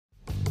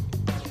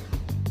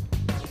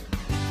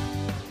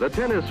the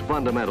tennis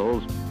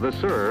fundamentals, the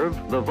serve,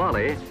 the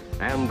volley,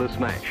 and the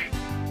smash.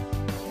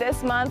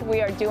 This month we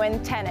are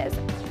doing tennis.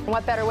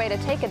 What better way to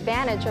take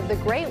advantage of the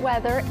great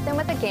weather than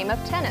with a game of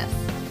tennis?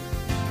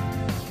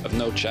 I have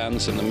no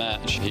chance in the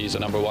match. He's the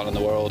 #1 in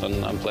the world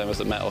and I'm playing with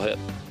the metal hit.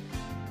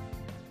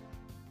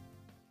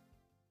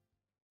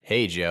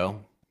 Hey,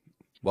 Joe.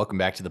 Welcome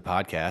back to the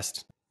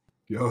podcast.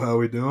 Yo, how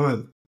we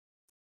doing?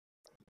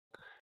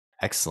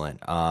 Excellent.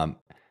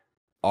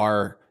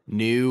 Our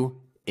new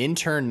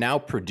intern, now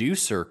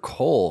producer,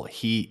 Cole,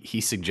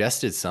 he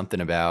suggested something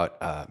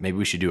about maybe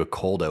we should do a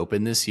cold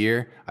open this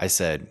year. I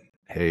said,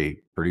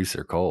 hey,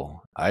 producer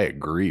Cole, I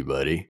agree,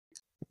 buddy.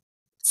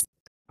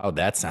 How'd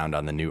that sound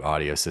on the new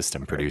audio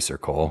system, producer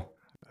Cole?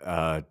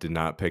 Did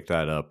not pick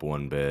that up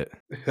one bit.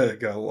 I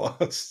got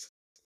lost.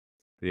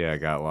 Yeah, I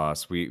got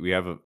lost. We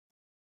have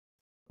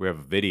a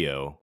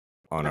video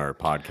on our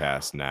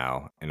podcast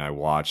now, and I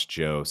watched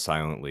Joe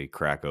silently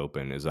crack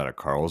open. Is that a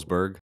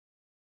Carlsberg?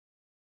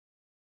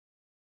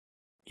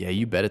 Yeah,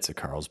 you bet it's a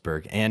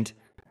Carlsberg. And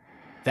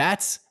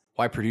that's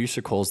why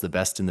producer Cole's the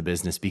best in the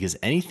business, because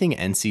anything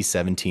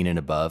NC-17 and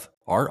above,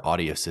 our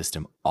audio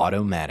system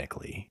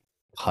automatically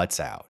cuts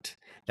out.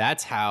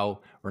 That's how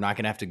we're not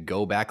going to have to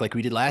go back like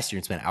we did last year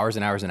and spend hours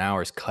and hours and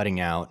hours cutting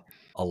out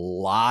a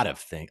lot of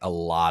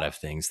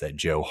things that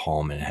Joe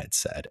Holman had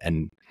said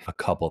and a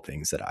couple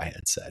things that I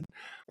had said.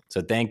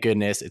 So thank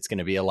goodness it's going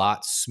to be a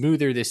lot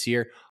smoother this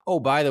year. Oh,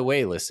 by the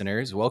way,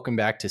 listeners, welcome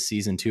back to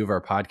season 2 of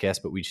our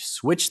podcast, but we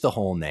switched the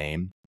whole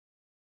name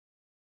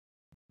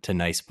to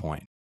Nice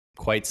Point.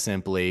 Quite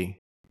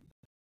simply,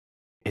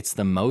 it's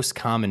the most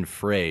common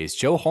phrase.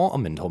 Joe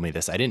Holman told me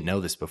this. I didn't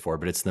know this before,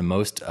 but it's the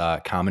most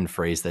common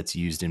phrase that's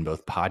used in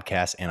both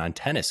podcasts and on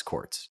tennis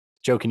courts.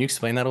 Joe, can you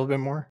explain that a little bit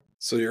more?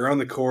 So you're on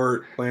the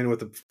court playing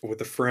with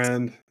a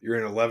friend. You're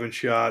in an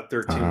 11-shot,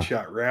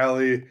 13-shot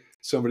rally.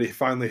 Somebody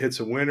finally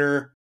hits a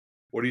winner.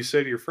 What do you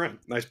say to your friend?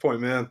 Nice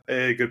point, man.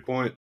 Hey, good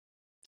point.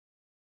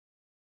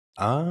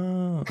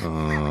 Oh.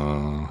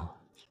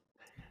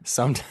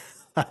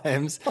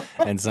 Sometimes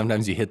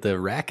you hit the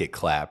racket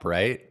clap,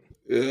 right?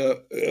 Yeah,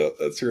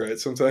 that's right.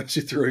 Sometimes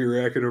you throw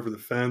your racket over the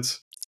fence,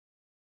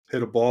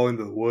 hit a ball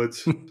into the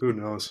woods. Who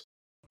knows?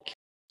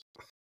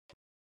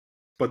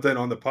 But then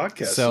on the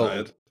podcast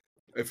side,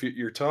 if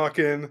you're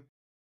talking,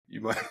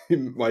 you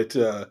might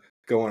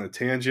go on a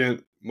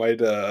tangent, might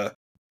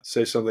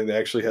say something that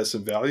actually has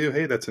some value.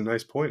 Hey, that's a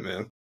nice point,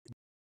 man.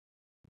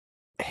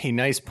 Hey,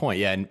 nice point.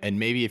 Yeah, and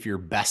maybe if you're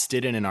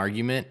bested in an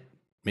argument,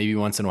 maybe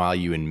once in a while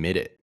you admit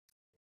it.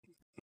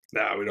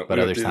 No, we don't. But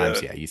other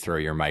times, yeah, you throw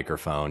your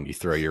microphone, you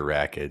throw your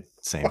racket,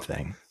 same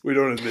thing. We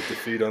don't admit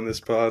defeat on this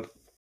pod.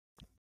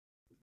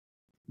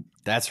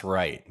 That's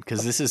right,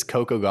 because this is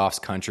Coco Gauff's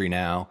country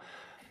now.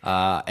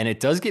 And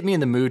it does get me in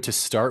the mood to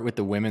start with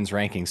the women's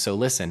rankings. So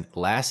listen,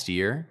 last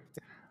year,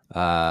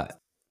 as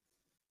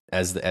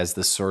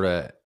the sort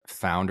of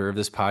founder of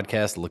this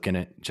podcast, looking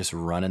at just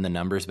running the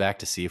numbers back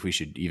to see if we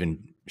should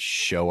even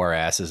show our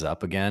asses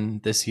up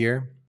again this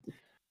year,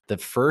 the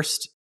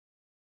first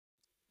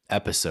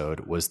episode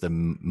was the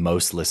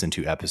most listened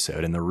to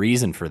episode. And the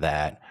reason for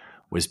that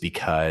was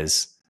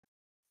because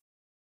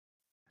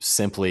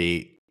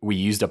simply we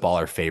used up all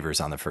our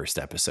favors on the first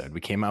episode. We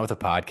came out with a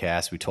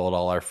podcast. We told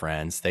all our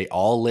friends. They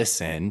all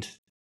listened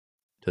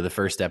to the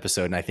first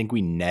episode. And I think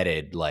we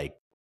netted a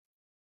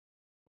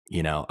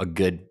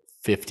good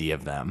 50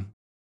 of them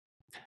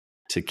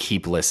to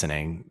keep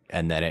listening.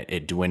 And then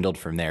it dwindled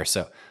from there.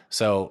 So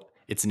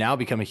it's now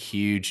become a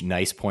huge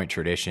Nice Point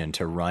tradition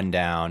to run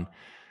down,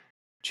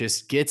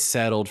 just get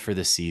settled for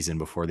the season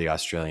before the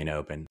Australian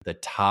Open, the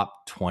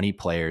top 20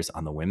 players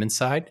on the women's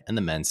side and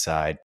the men's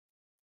side.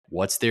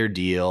 What's their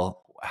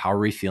deal? How are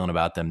we feeling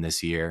about them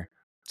this year?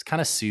 It's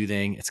kind of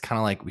soothing. It's kind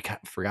of like we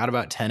forgot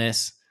about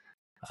tennis.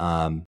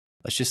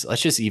 Let's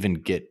just even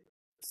get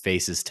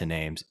faces to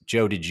names.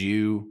 Joe, did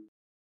you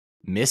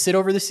miss it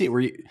over the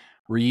season?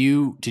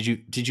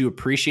 Did you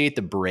appreciate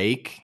the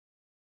break?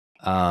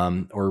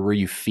 Or were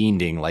you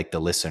fiending like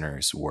the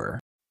listeners were?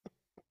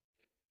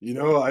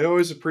 I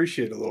always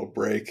appreciate a little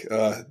break.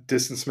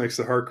 Distance makes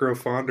the heart grow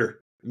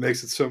fonder. It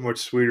makes it so much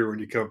sweeter when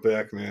you come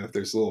back, man, if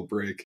there's a little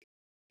break.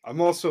 I'm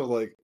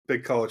also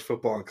big college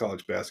football and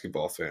college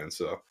basketball fan,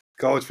 so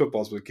college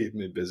football's been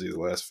keeping me busy the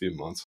last few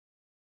months.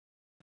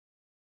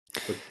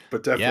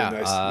 But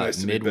definitely nice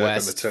to Midwest, be back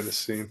on the tennis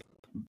scene.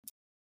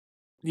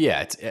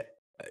 Yeah,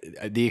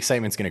 the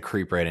excitement's going to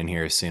creep right in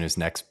here as soon as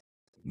next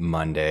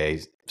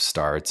Monday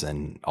starts,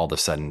 and all of a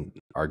sudden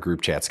our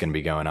group chat's going to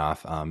be going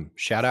off.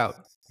 Shout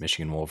out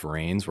Michigan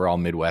Wolverines. We're all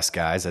Midwest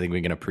guys. I think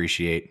we can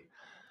appreciate.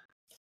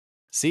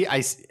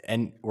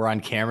 And we're on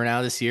camera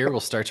now this year.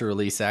 We'll start to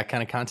release that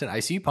kind of content.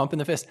 I see you pumping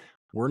the fist.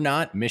 We're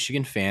not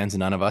Michigan fans,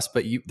 none of us,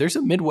 but there's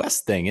a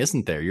Midwest thing,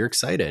 isn't there? You're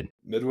excited.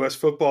 Midwest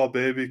football,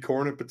 baby.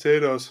 Corn and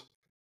potatoes.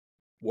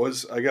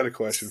 I got a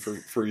question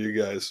for you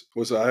guys.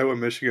 Was Iowa,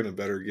 Michigan a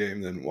better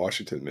game than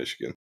Washington,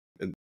 Michigan?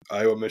 And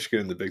Iowa,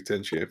 Michigan in the Big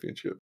Ten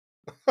championship?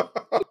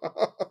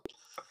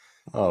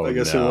 Oh, I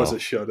guess no. It was a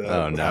shutout.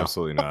 Oh, no.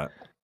 Absolutely not.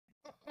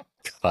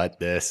 Cut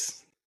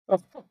this.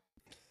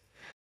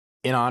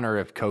 in honor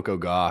of Coco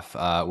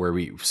Gauff, where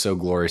we so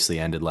gloriously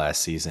ended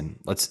last season,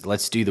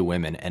 let's do the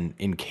women. And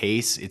in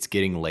case it's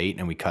getting late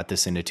and we cut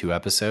this into 2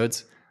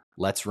 episodes,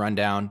 let's run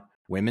down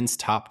women's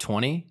top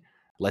 20.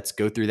 Let's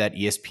go through that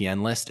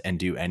ESPN list and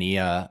do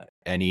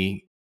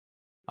any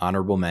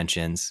honorable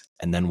mentions,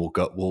 and then we'll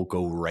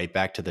go right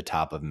back to the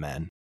top of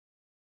men.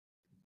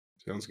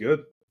 Sounds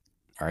good.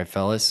 All right,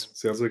 fellas.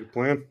 Sounds like a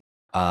plan.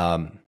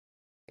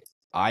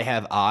 I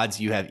have odds,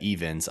 you have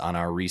evens on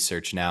our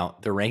research. Now,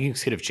 the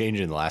rankings could have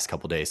changed in the last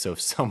couple of days, so if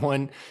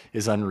someone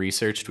is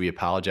unresearched, we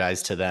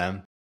apologize to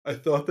them. I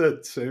thought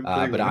that same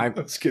thing. But I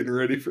was getting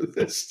ready for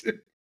this,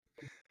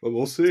 but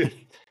we'll see.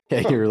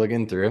 Yeah, you were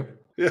looking through.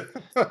 Yeah.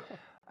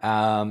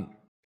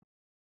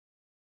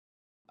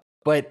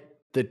 But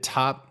the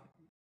top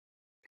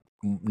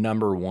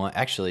number one,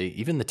 actually,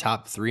 even the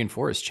top 3 and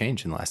 4 has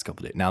changed in the last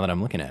couple of days. Now that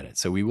I'm looking at it,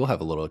 so we will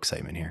have a little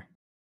excitement here.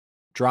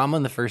 Drama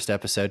in the first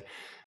episode.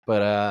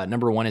 But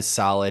number 1 is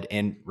solid.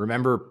 And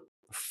remember,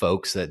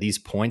 folks, that these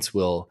points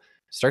will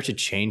start to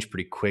change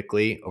pretty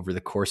quickly over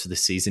the course of the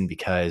season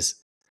because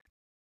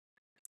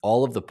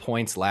all of the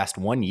points last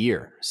 1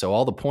 year. So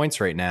all the points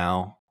right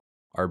now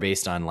are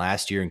based on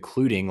last year,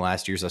 including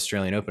last year's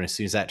Australian Open. As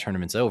soon as that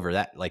tournament's over,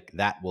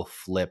 that will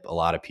flip a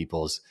lot of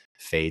people's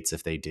fates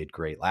if they did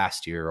great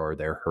last year or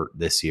they're hurt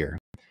this year,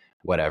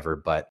 whatever.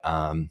 But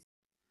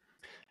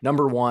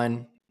number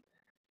 1,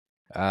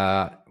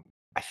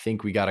 I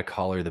think we got to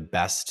call her the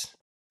best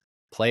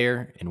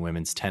player in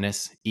women's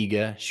tennis,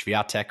 Iga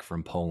Świątek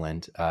from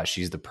Poland.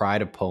 She's the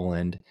pride of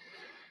Poland.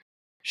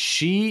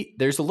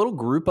 There's a little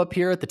group up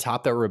here at the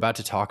top that we're about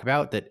to talk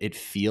about that it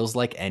feels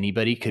like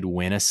anybody could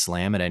win a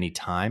slam at any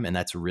time, and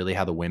that's really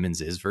how the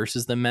women's is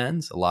versus the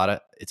men's.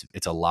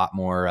 It's a lot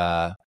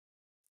more.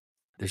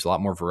 There's a lot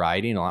more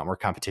variety and a lot more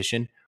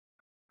competition.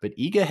 But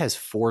Iga has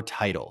 4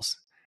 titles.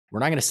 We're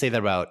not going to say that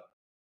about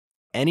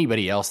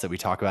anybody else that we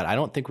talk about. I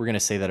don't think we're going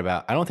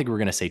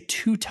to say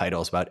 2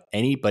 titles about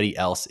anybody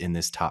else in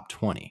this top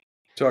 20.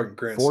 Talking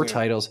Grand 4 Slam.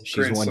 titles. She's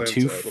Grand won Slam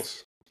 2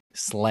 titles.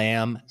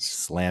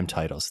 slam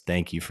titles.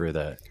 Thank you for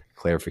the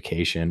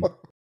clarification.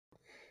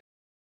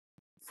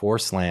 4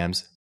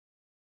 slams.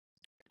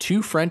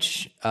 2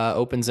 French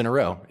Opens in a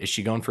row. Is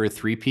she going for a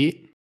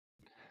 3-peat?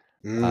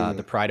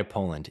 The pride of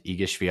Poland,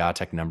 Iga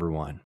Świątek, number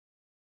 1.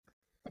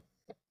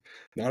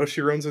 Not if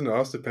she runs into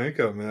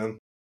Ostapenko, man.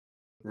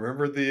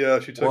 Remember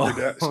she took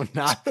her down.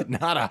 not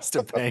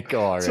Ostapenko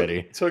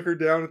already. Took her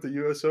down at the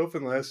U.S.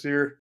 Open last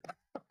year.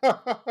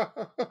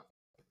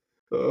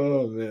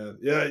 Oh man,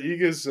 yeah,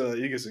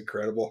 Iga's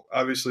incredible.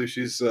 Obviously,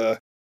 she's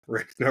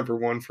ranked number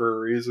 1 for a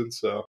reason.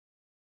 So,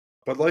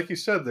 but like you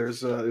said,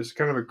 there's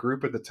kind of a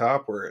group at the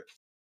top where it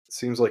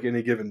seems like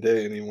any given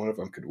day, any one of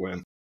them could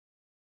win.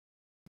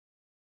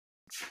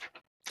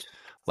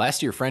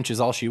 Last year, French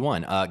is all she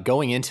won.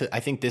 Going into,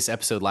 I think this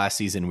episode last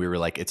season, we were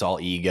like, it's all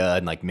Iga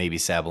and like maybe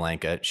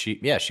Sabalenka.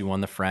 She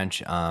won the French.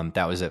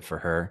 That was it for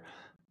her.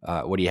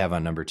 What do you have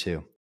on number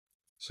 2?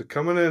 So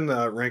coming in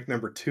ranked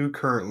number 2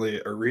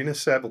 currently, Aryna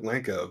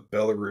Sabalenka of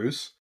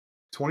Belarus,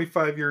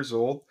 25 years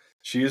old.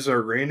 She is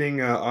our reigning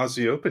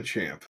Aussie Open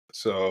champ.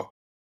 So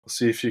we'll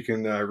see if she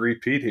can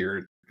repeat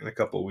here in a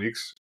couple of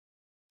weeks.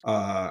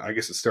 I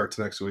guess it starts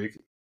next week.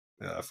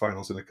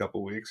 Finals in a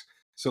couple of weeks.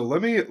 So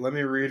let me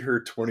read her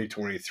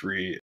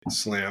 2023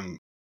 Slam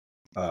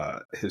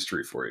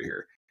history for you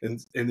here.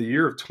 In the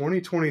year of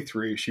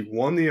 2023, she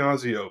won the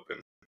Aussie Open,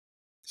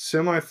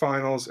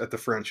 semifinals at the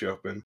French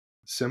Open,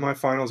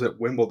 semifinals at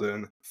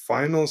Wimbledon,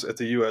 finals at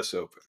the U.S.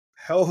 Open.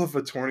 Hell of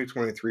a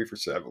 2023 for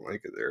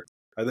Sabalenka there.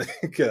 I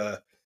think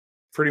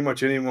pretty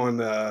much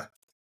anyone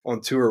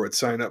on tour would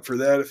sign up for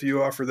that if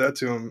you offer that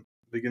to them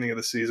beginning of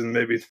the season.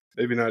 Maybe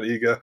not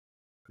Iga,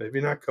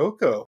 maybe not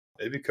Coco.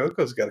 Maybe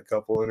Coco's got a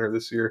couple in her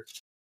this year.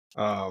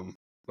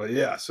 But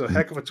yeah, so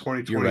heck of a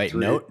 2023. You're right.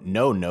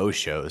 No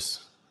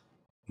shows.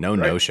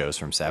 No shows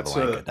from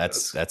Sabalenka.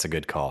 That's a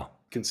good call.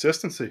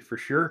 Consistency for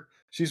sure.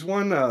 She's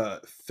won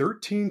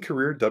 13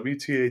 career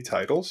WTA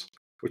titles,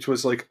 which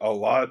was like a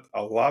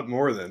lot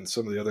more than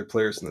some of the other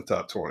players in the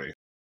top 20.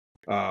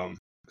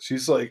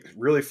 She's like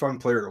really fun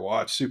player to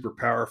watch, super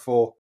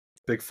powerful,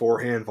 big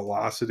forehand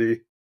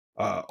velocity,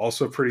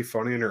 also pretty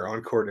funny in her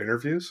on-court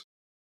interviews.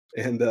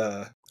 And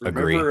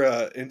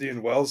remember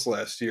Indian Wells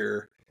last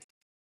year,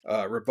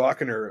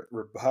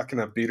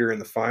 Rybakina beat her in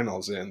the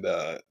finals, and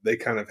they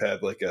kind of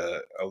had like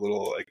a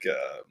little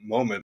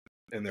moment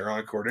in their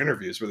on-court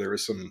interviews where there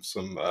was some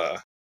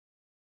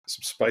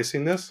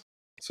spiciness.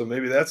 So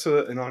maybe that's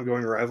an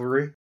ongoing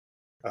rivalry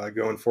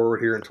going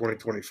forward here in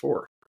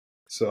 2024.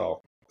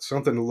 So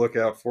something to look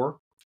out for.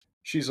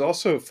 She's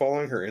also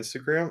following her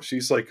Instagram.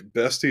 She's like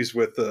besties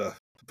with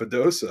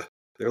Badosa.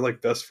 They're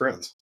like best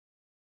friends.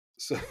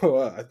 So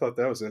I thought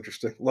that was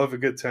interesting. Love a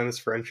good tennis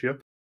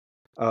friendship.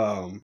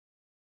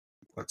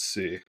 Let's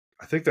see.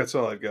 I think that's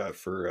all I've got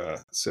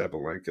for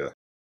Sabalenka.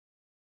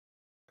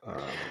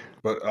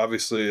 But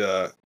obviously,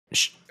 a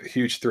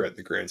huge threat in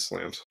the Grand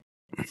Slams.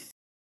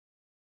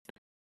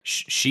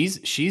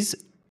 She's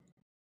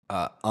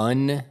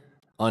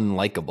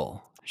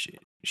unlikable.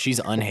 She's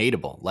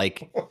unhateable.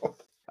 Like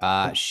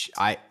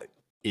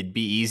it'd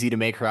be easy to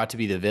make her out to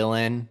be the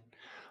villain.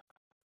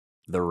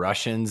 The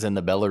Russians and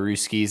the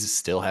Belaruskis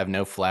still have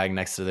no flag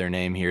next to their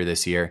name here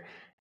this year.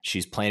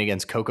 She's playing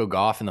against Coco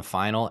Gauff in the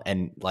final,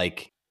 and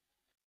like,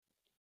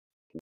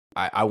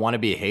 I want to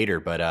be a hater,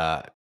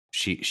 but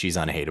she's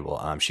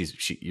unhateable.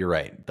 You're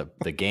right.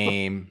 The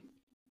game,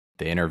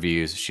 the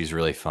interviews, she's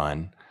really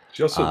fun.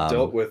 She also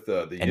dealt with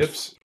the and-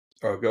 yips.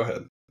 Oh, go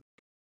ahead.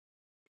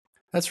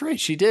 That's right.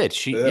 She did.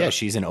 Yeah.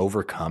 She's an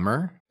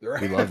overcomer.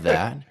 Right. We love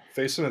that.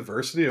 Face some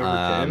adversity,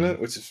 overcame it,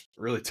 which is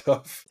really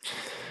tough.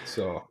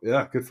 So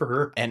yeah, good for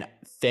her. And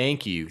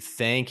thank you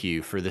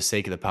for the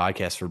sake of the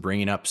podcast for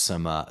bringing up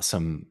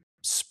some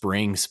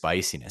spring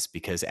spiciness,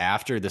 because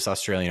after this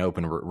Australian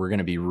Open, we're going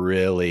to be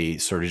really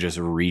sort of just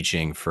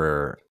reaching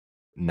for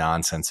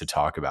nonsense to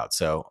talk about.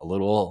 So a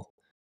little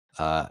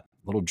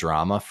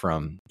drama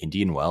from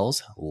Indian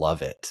Wells,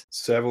 love it.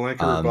 Sabalenka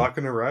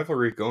Rybakina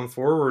rivalry going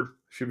forward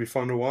should be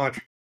fun to watch.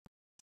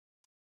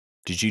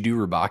 Did you do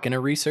Rybakina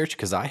research?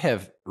 Because I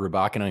have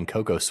Rybakina and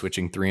Coco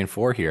switching 3 and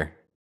 4 here.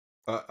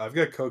 I've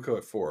got Coco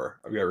at 4.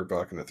 I've got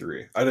Rybakina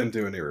 3. I didn't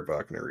do any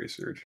Rybakina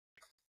research.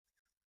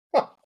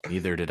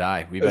 Neither did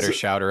I. We better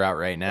shout her out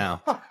right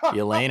now.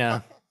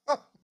 Elena.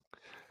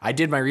 I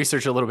did my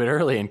research a little bit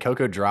early, and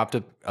Coco dropped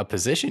a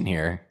position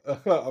here.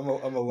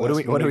 What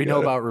do we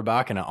know about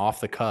Rybakina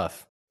off the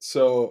cuff?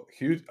 So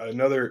huge,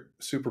 another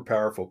super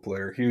powerful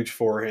player, huge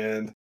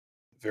forehand,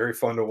 very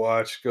fun to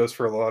watch, goes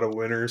for a lot of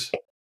winners.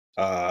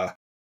 And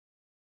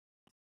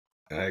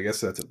I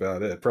guess that's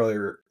about it. Probably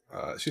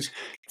she's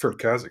from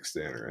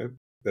Kazakhstan, right?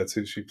 That's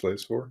who she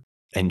plays for.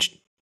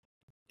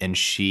 And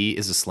she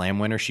is a slam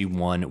winner. She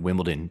won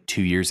Wimbledon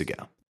 2 years ago.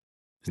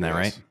 Isn't that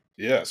right?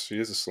 Yes, she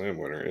is a slam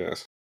winner,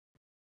 yes.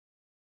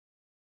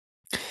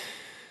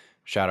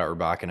 Shout out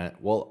Rybakina.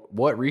 Well,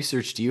 what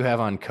research do you have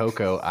on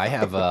Coco? I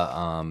have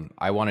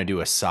I want to do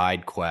a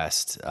side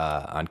quest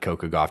on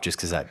Coco Gauff, just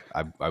because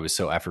I was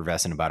so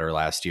effervescent about her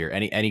last year.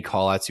 Any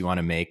call outs you want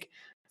to make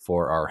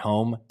for our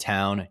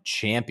hometown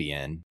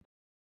champion?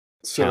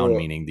 Town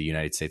meaning the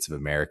United States of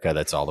America.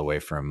 That's all the way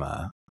from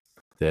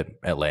the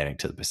Atlantic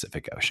to the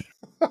Pacific Ocean.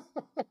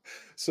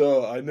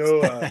 So I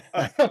know,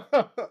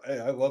 hey,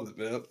 I love it,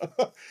 man.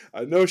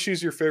 I know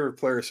she's your favorite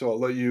player, so I'll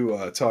let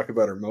you talk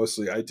about her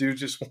mostly. I do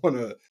just want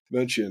to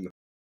mention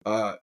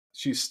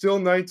she's still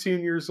 19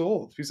 years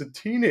old. She's a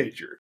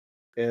teenager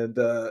and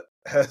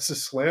has a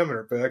slam in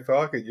her back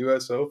pocket,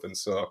 U.S. Open.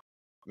 So,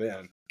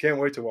 man, can't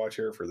wait to watch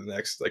her for the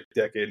next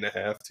decade and a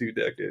half, 2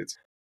 decades.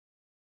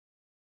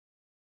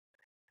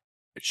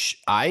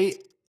 I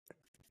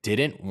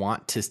didn't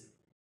want to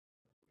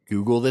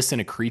Google this in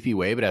a creepy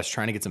way, but I was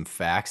trying to get some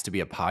facts to be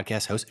a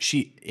podcast host.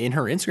 In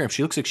her Instagram,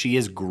 she looks like she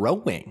is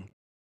growing,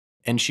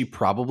 and she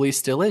probably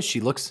still is. She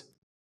looks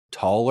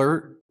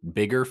taller,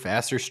 bigger,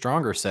 faster,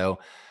 stronger. So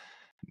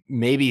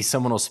maybe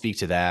someone will speak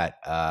to that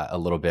a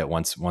little bit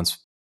once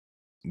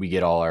we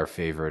get all our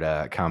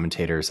favorite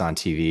commentators on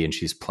TV and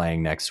she's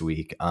playing next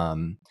week.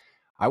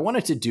 I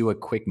wanted to do a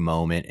quick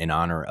moment in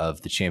honor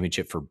of the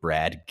championship for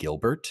Brad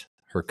Gilbert,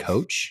 her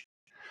coach.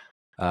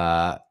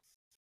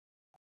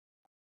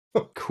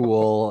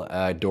 Cool,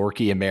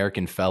 dorky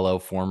American fellow,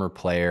 former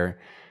player.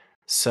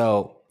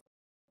 So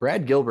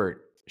Brad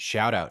Gilbert,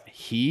 shout out.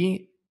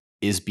 He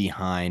is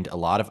behind a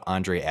lot of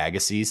Andre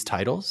Agassi's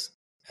titles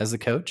as the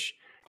coach.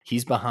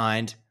 He's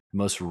behind the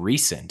most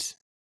recent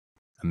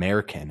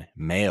American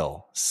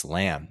male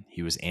slam.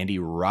 He was Andy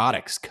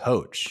Roddick's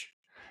coach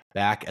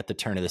back at the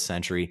turn of the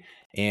century.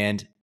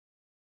 And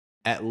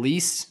at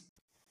least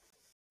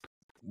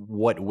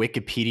what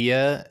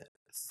Wikipedia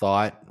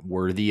thought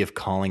worthy of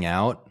calling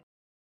out,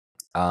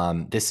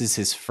 this is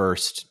his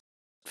first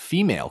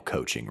female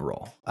coaching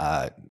role.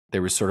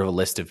 There was sort of a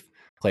list of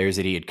players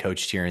that he had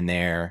coached here and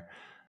there,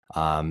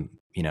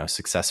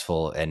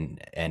 successful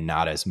and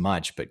not as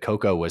much. But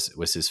Coco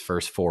was his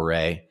first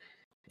foray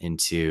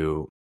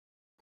into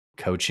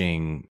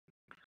coaching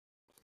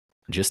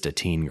just a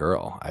teen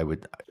girl. I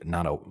would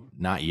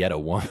not yet a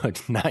woman,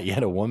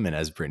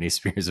 as Britney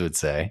Spears would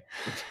say.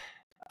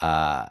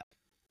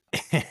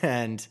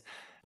 And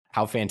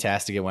how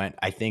fantastic it went.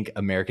 I think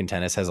American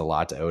tennis has a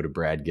lot to owe to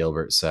Brad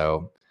Gilbert.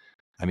 So,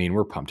 I mean,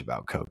 we're pumped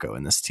about Coco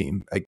and this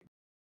team.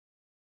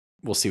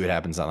 We'll see what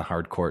happens on the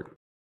hard court.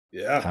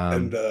 Yeah.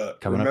 And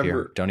coming up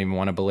here, don't even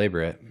want to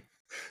belabor it.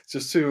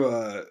 Just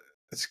to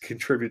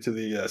contribute to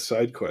the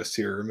side quest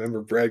here.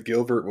 Remember, Brad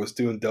Gilbert was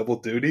doing double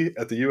duty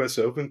at the U.S.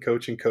 Open,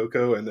 coaching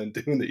Coco and then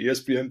doing the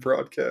ESPN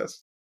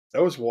broadcast.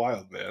 That was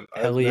wild, man.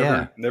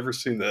 I've never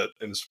seen that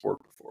in a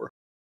sport before.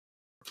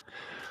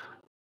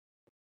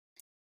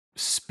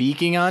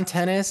 Speaking on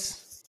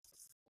tennis,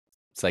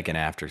 it's like an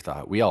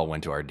afterthought. We all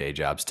went to our day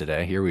jobs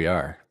today. Here we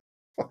are.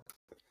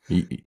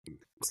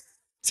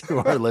 To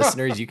our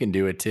listeners, you can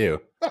do it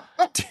too.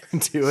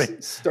 Do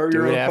it. Start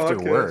your own after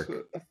podcast.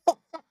 Work.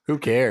 Who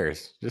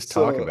cares? Just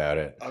talk about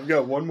it. I've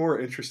got one more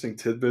interesting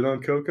tidbit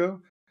on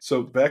Coco.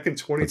 So back in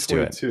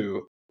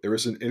 2022, there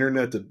was an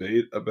internet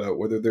debate about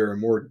whether there are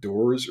more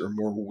doors or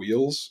more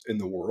wheels in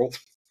the world.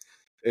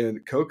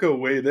 And Coco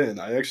weighed in.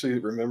 I actually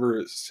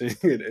remember seeing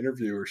an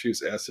interview where she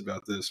was asked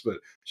about this, but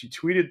she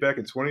tweeted back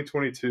in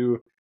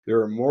 2022, there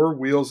are more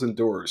wheels than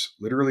doors.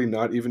 Literally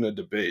not even a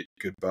debate.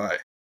 Goodbye.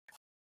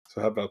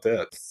 So how about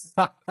that?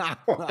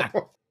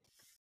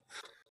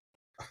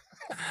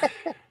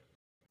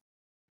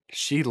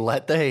 She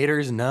let the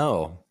haters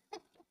know.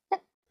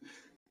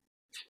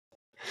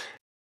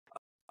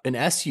 An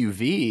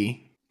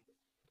SUV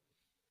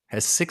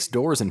has 6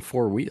 doors and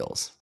 4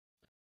 wheels.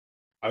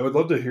 I would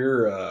love to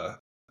hear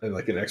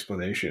like an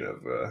explanation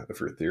of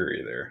her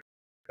theory there.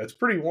 That's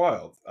pretty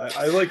wild.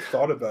 I like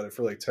thought about it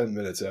for like 10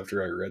 minutes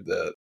after I read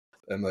that.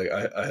 And like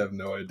I have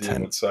no idea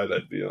what side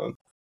I'd be on.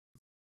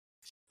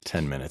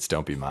 10 minutes,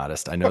 don't be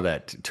modest. I know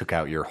that took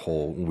out your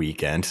whole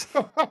weekend.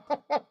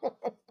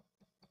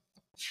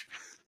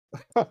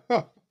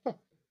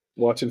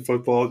 Watching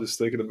football, just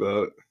thinking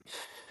about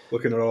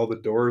looking at all the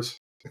doors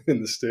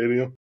in the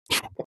stadium.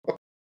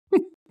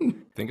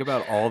 Think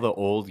about all the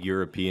old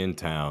European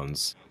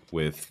towns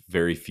with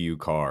very few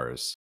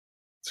cars.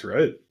 That's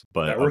right.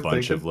 But a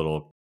bunch of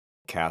little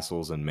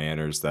castles and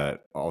manors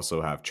that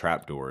also have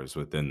trapdoors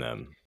within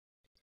them.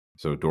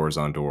 So doors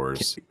on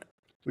doors.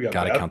 We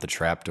got to count the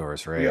trap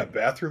doors, right? We got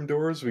bathroom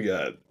doors. We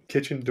got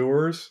kitchen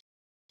doors.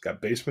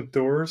 Got basement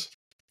doors.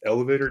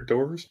 Elevator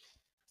doors.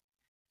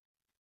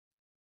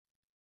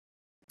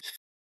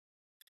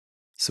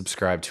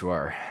 Subscribe to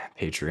our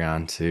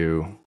Patreon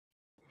to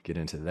get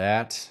into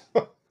that.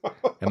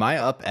 Am I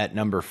up at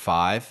number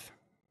 5?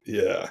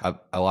 Yeah.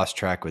 I lost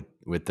track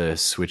with the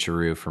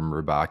switcheroo from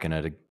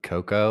Rubakina to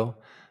Coco.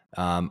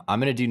 I'm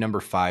going to do number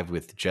 5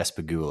 with Jess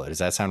Pegula. Does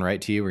that sound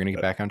right to you? We're going to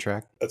get back on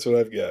track? That's what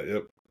I've got,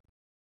 yep.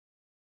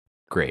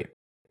 Great.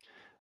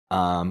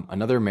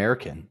 Another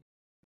American.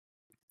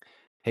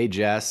 Hey,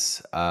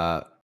 Jess.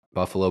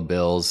 Buffalo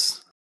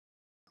Bills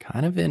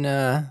kind of in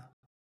a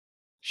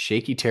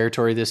shaky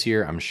territory this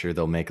year. I'm sure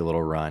they'll make a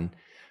little run.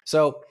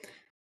 So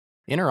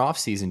in her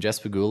offseason, Jess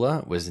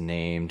Pegula was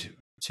named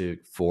to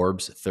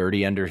Forbes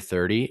 30 under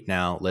 30.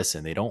 Now,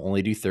 listen, they don't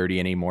only do 30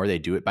 anymore. They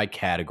do it by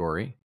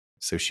category.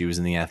 So she was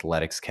in the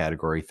athletics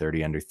category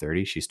 30 under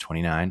 30. She's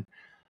 29.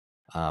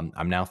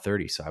 I'm now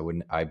 30, so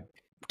I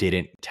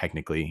didn't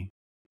technically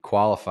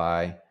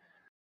qualify.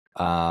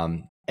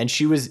 And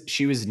she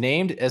was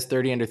named as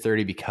 30 under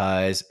 30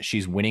 because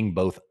she's winning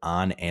both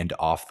on and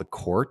off the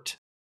court.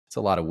 It's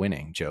a lot of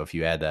winning, Joe, if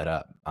you add that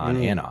up on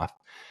and off.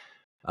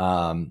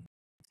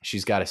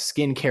 She's got a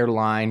skincare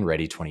line,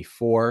 Ready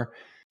 24.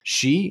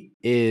 She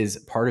is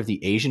part of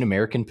the Asian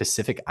American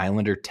Pacific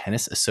Islander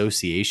Tennis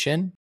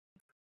Association.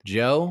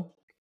 Joe,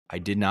 I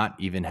did not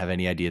even have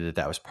any idea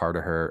that was part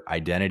of her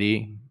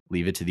identity.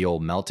 Leave it to the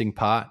old melting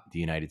pot, the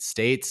United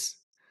States.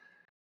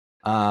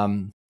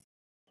 And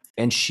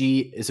she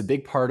is a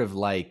big part of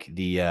like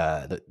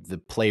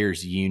the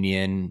Players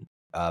Union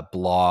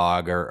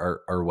blog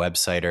or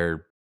website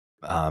or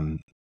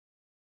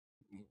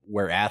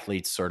where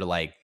athletes sort of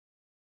like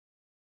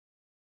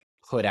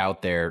put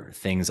out there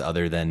things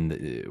other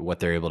than what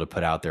they're able to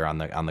put out there on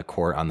the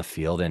court, on the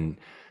field, and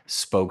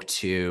spoke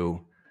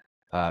to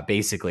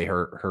basically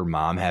her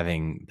mom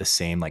having the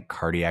same like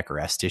cardiac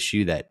arrest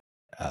issue that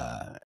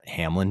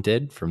Hamlin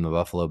did from the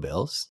Buffalo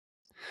Bills.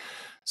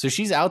 So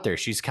she's out there.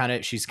 She's kind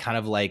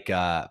of like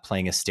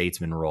playing a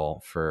statesman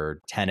role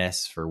for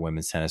tennis, for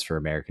women's tennis, for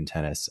American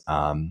tennis.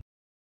 All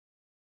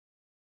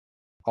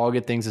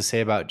good things to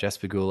say about Jess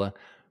Pegula.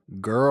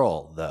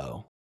 Girl,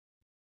 though,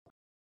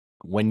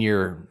 when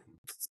you're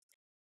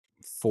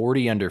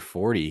 40 under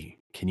 40,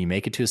 can you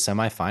make it to a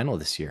semifinal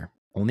this year?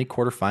 Only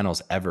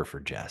quarterfinals ever for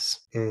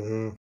Jess.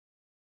 Mm-hmm.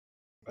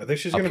 I think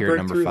she's going to break through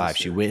number 5.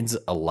 She wins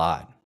a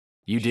lot.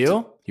 You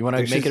do? You want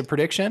to make it a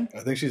prediction? I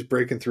think she's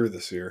breaking through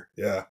this year.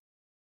 Yeah.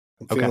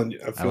 I'm feeling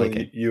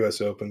like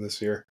U.S. Open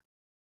this year.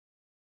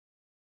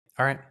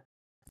 All right.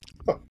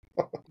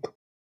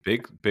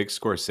 Big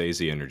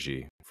Scorsese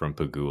energy from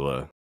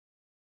Pegula.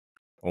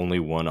 Only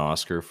one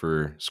Oscar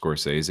for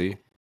Scorsese.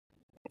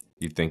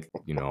 You'd think,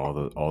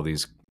 all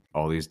these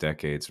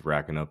decades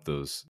racking up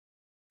those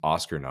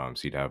Oscar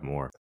noms, he'd have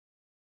more.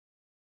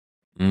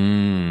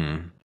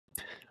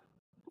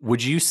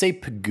 Would you say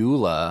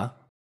Pegula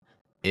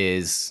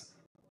is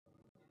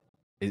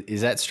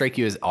that strike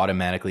you as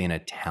automatically an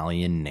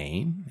Italian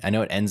name? I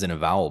know it ends in a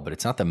vowel, but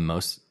it's not the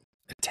most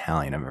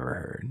Italian I've ever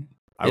heard.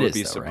 I would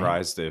be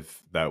surprised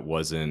if that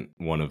wasn't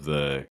one of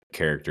the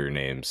character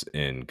names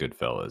in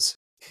Goodfellas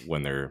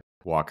when they're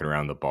walking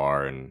around the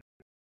bar and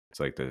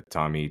it's like the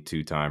Tommy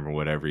 2-time or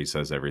whatever. He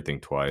says everything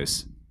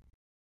twice.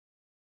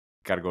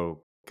 Gotta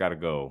go.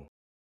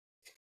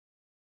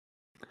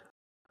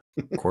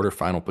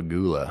 Quarterfinal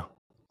Pegula.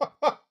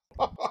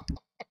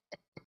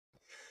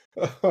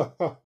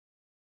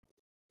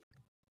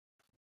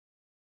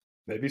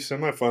 Maybe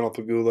semifinal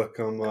Pegula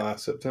come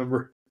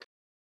September.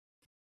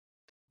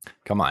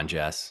 Come on,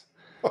 Jess.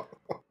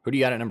 Who do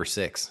you got at number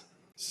 6?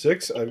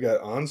 6, I've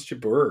got Ons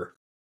Jabeur,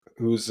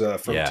 who's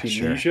from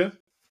Tunisia.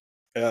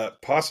 Sure.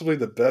 Possibly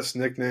the best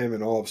nickname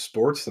in all of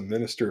sports, the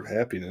Minister of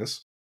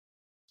Happiness.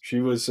 She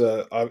was,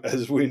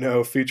 as we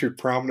know, featured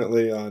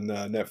prominently on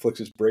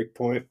Netflix's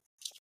Breakpoint.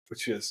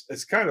 which is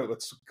it's kind of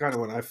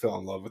when I fell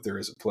in love with her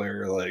as a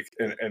player, like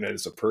and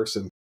as a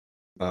person.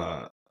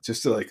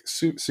 Just to like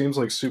seems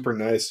like super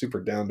nice, super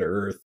down to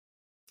earth.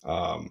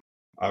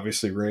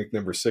 Obviously ranked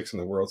number 6 in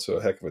the world, so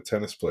a heck of a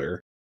tennis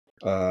player.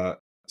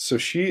 So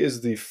she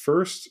is the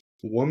first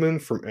woman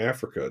from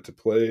Africa to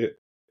play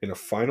in a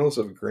finals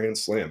of a Grand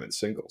Slam in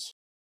singles.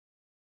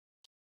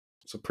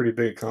 It's a pretty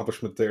big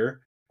accomplishment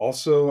there.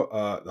 Also,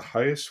 the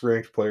highest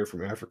ranked player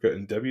from Africa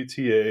in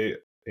WTA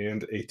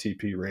and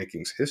ATP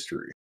rankings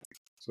history.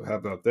 So how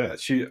about that?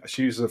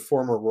 She's a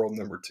former world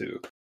number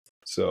 2.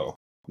 So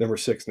number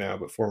 6 now,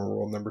 but former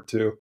world number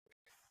 2.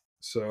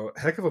 So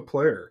heck of a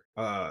player.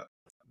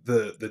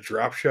 The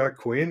drop shot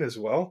queen as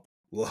well.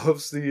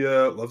 Loves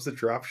the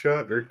drop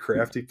shot. Very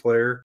crafty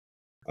player.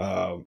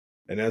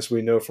 And as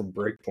we know from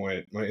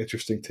Breakpoint, my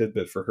interesting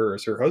tidbit for her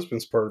is her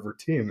husband's part of her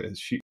team, and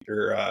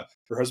her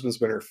husband's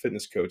been her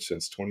fitness coach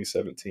since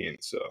 2017.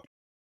 So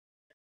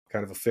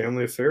kind of a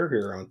family affair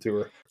here on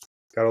tour.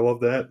 Gotta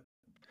love that.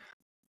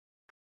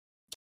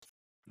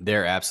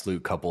 They're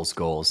absolute couples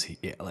goals.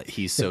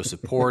 He's so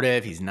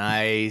supportive. He's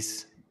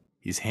nice.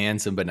 He's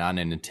handsome, but not in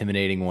an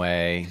intimidating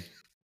way.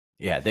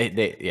 Yeah,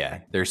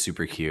 they're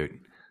super cute.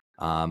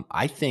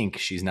 I think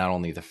she's not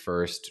only the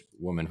first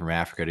woman from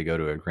Africa to go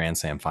to a Grand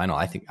Slam final.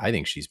 I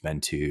think she's been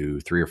to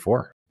 3 or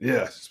 4.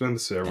 Yeah, she's been to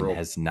several. And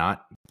has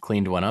not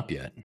cleaned one up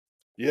yet.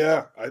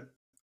 Yeah,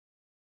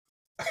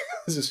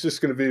 this is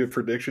just going to be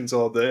predictions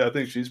all day. I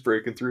think she's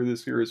breaking through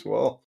this year as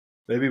well.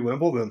 Maybe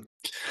Wimbledon.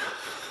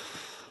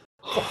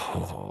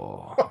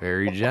 Oh,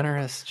 very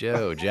generous,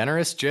 Joe.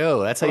 Generous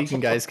Joe. That's how you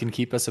guys can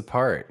keep us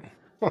apart.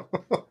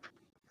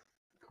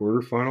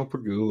 Quarterfinal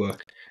Pegula.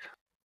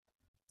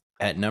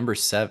 At number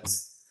 7.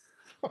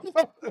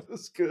 That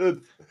was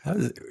good.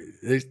 I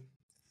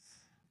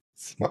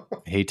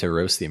hate to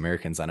roast the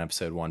Americans on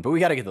episode 1, but we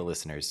got to get the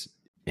listeners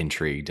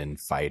intrigued and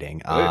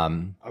fighting. Hey,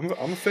 I'm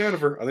a fan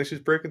of her. I think she's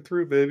breaking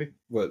through, baby.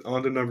 But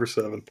on to number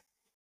 7.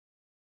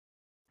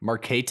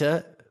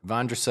 Marketa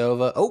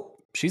Vondrousova. Oh,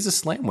 she's a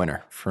slam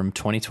winner from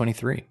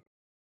 2023.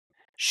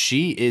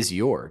 She is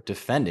your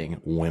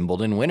defending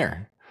Wimbledon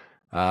winner.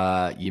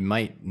 You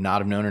might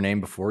not have known her name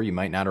before. You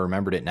might not have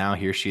remembered it now.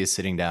 Here she is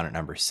sitting down at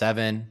number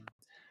 7.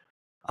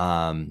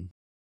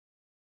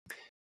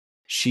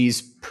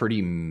 She's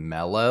pretty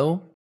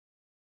mellow.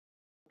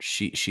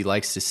 She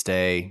likes to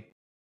stay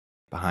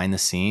behind the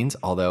scenes,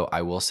 although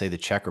I will say the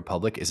Czech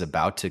Republic is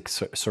about to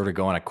sort of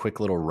go on a quick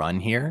little run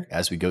here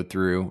as we go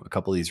through a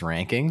couple of these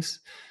rankings.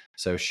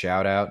 So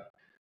shout out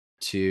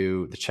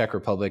to the Czech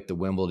Republic, the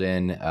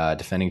Wimbledon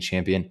defending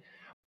champion.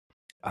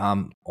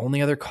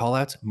 Only other call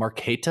outs,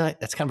 Marketa.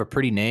 That's kind of a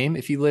pretty name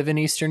if you live in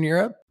Eastern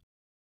Europe.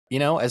 You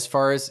know, as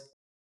far as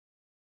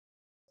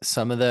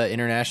some of the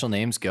international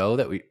names go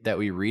that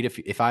we read,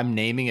 if I'm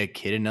naming a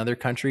kid in another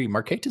country,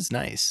 Marketa's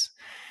nice.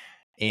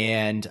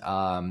 And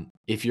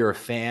if you're a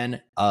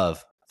fan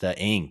of the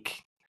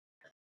ink,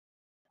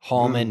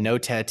 Hallman, no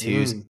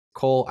tattoos,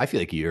 Cole, I feel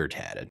like you're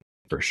tatted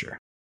for sure.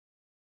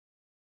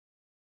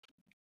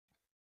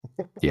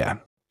 Yeah.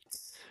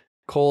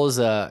 Cole's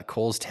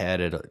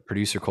tatted.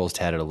 Producer Cole's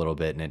tatted a little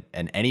bit,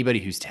 and anybody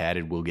who's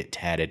tatted will get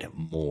tatted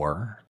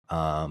more.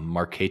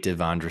 Marketa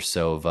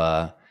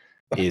Vondrousova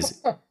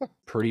is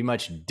pretty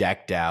much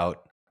decked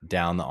out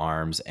down the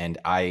arms, and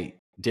I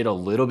did a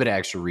little bit of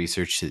extra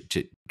research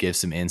to give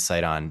some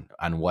insight on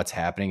what's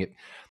happening,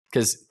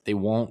 because they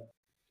won't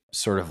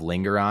sort of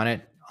linger on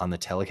it on the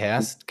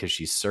telecast because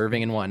she's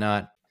serving and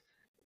whatnot.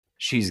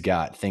 She's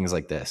got things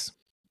like this: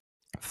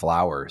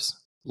 flowers,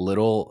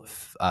 little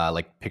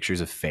like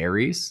pictures of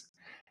fairies.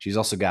 She's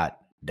also got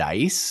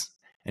dice,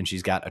 and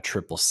she's got a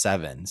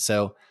 777.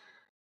 So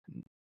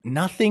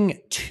nothing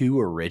too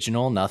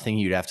original, nothing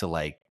you'd have to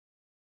like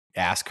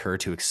ask her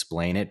to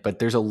explain it, but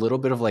there's a little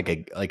bit of like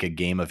a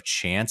game of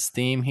chance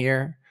theme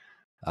here.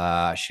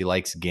 She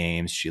likes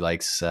games. She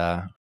likes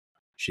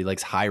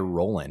high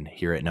rolling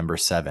here at number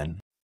 7.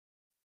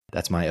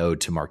 That's my ode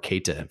to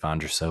Marketa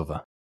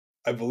Vondrousova.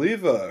 I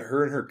believe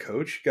her and her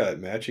coach got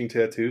matching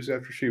tattoos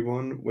after she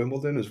won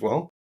Wimbledon as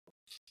well.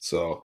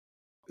 So,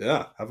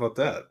 yeah, how about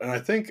that? And I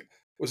think,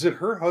 was it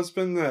her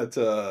husband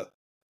that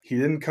he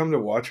didn't come to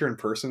watch her in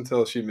person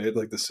until she made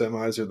like the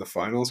semis or the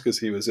finals because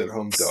he was at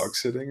home dog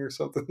sitting or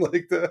something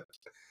like that?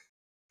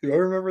 Do I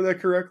remember that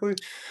correctly?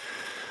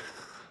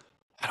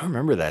 I don't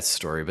remember that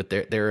story, but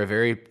they're a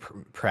very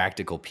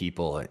practical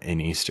people in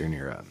Eastern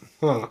Europe.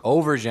 Huh.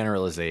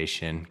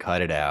 Overgeneralization,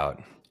 cut it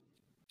out.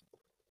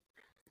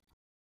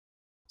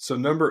 So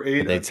number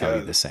 8, they tell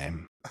you the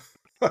same.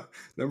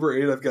 Number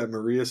 8, I've got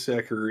Maria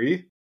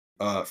Sakkari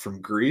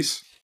from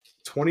Greece,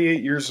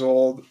 28 years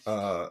old.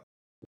 Her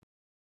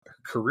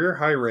career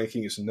high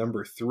ranking is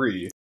number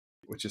 3,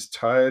 which is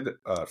tied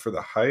for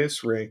the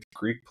highest ranked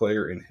Greek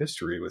player in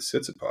history with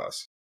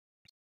Tsitsipas.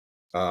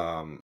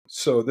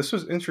 So this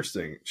was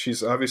interesting.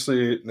 She's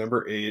obviously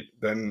number 8,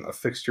 been a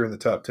fixture in the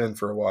top 10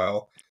 for a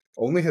while.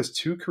 Only has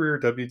 2 career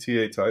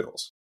WTA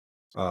titles,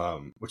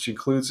 which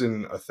includes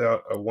in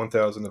a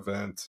 1,000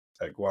 event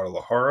at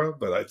Guadalajara.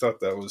 But I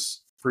thought that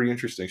was pretty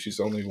interesting. She's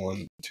only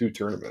won 2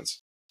 tournaments.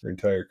 her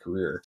entire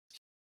career.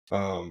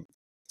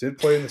 Did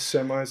play in the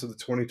semis of the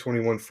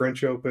 2021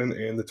 French Open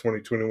and the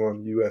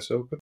 2021 U.S.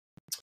 Open.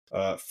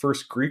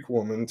 First Greek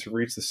woman to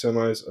reach the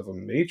semis of a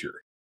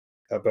major.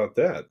 How about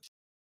that?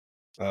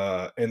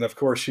 And of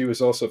course, she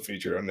was also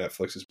featured on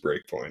Netflix's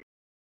Breakpoint,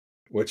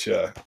 which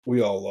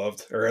we all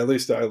loved, or at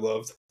least I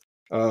loved.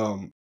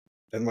 And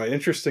my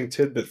interesting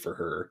tidbit for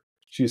her,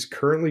 she's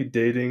currently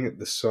dating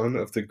the son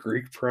of the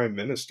Greek Prime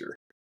Minister.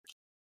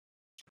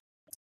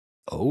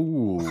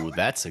 Oh,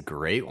 that's a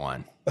great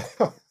one.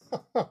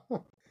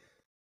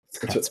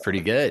 That's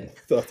pretty good. I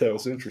thought that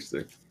was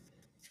interesting.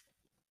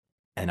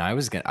 And I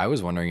was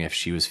wondering if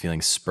she was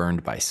feeling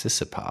spurned by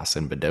Sissipas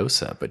and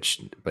Badosa,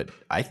 but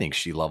I think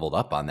she leveled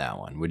up on that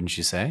one, wouldn't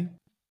you say?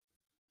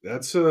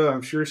 That's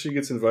I'm sure she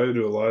gets invited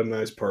to a lot of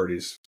nice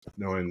parties,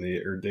 dating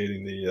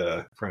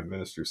the Prime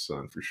Minister's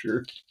son for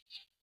sure.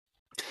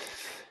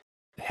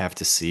 Have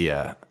to see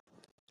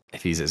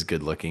if he's as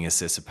good looking as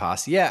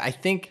Sissipas. Yeah, I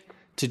think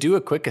to do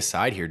a quick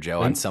aside here,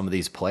 Joe, on some of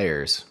these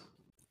players,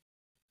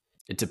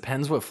 it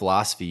depends what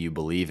philosophy you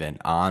believe in.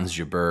 Ons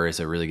Jabeur is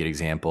a really good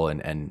example,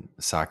 and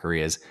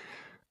Sakari is.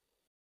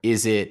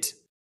 Is it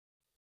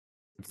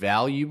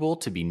valuable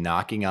to be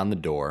knocking on the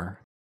door,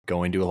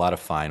 going to a lot of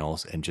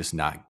finals, and just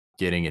not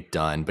getting it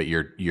done, but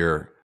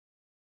you're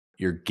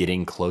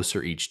getting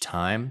closer each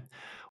time?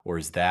 Or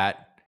is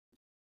that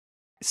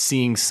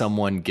seeing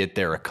someone get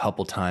there a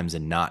couple times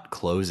and not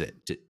close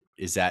it?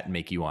 Does that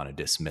make you want to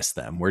dismiss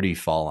them? Where do you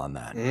fall on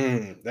that?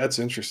 That's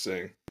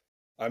interesting.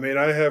 I mean,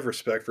 I have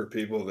respect for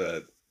people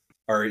that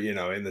are,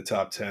 in the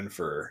top 10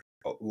 for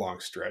a long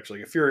stretch. Like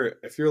if you're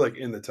like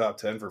in the top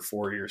 10 for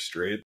 4 years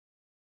straight,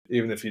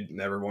 even if you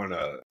never won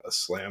a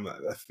slam,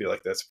 I feel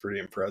like that's pretty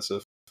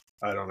impressive.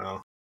 I don't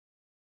know.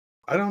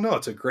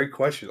 It's a great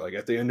question. Like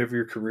at the end of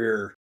your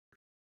career,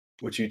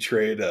 would you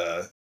trade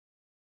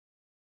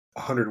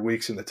 100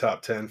 weeks in the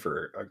top 10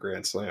 for a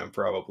Grand Slam?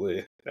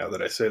 Probably. Now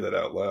that I say that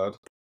out loud,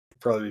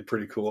 probably be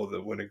pretty cool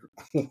to win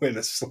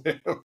a slam.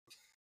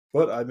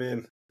 But I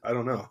mean, I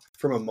don't know.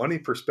 From a money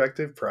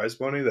perspective, prize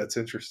money, that's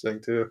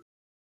interesting too.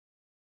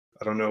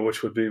 I don't know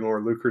which would be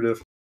more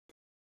lucrative.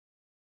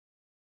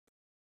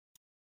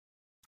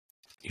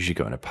 You should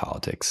go into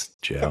politics,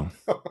 Joe.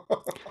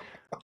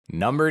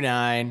 Number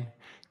 9,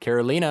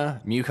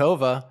 Karolina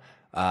Mukova.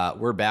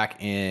 We're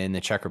back in the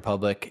Czech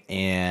Republic,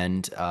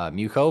 and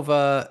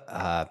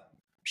Mukova,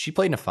 she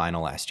played in a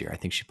final last year. I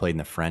think she played in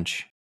the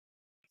French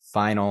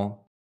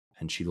final,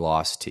 and she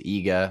lost to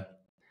Iga.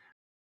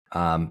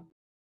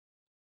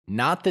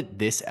 Not that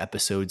this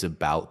episode's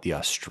about the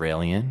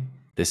Australian.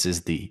 This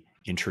is the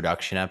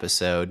introduction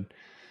episode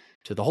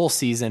to the whole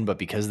season, but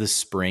because the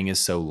spring is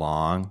so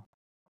long,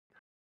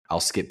 I'll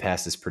skip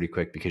past this pretty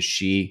quick because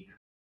she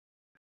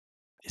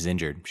is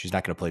injured. She's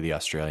not going to play the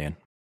Australian.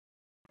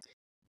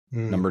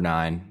 Number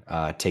 9,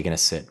 taking a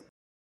sit.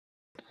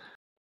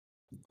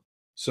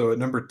 So at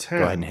number 10.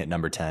 Go ahead and hit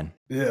number 10.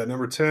 Yeah,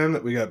 number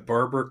 10, we got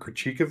Barbara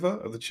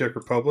Krejcikova of the Czech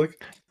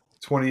Republic,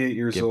 28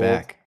 years old. Get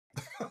back.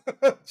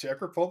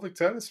 Czech Republic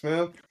tennis,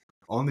 man.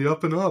 On the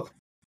up and up.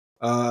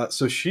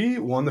 So she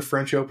won the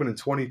French Open in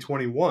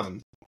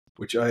 2021,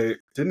 which I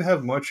didn't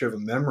have much of a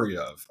memory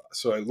of.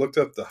 So I looked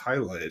up the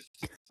highlight.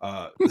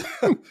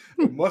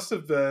 It must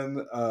have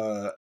been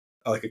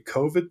like a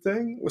COVID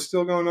thing was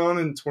still going on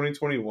in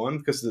 2021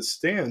 because the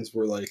stands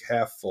were like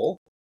half full.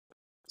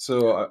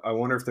 So I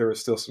wonder if there was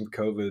still some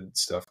COVID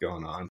stuff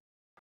going on.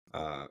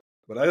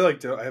 But I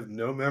have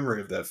no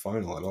memory of that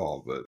final at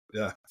all. But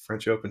yeah,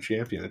 French Open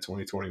champion in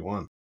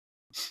 2021.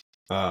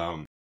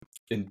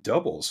 In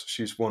doubles,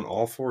 she's won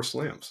all 4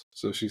 slams.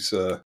 So she's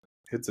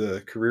hit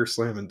the career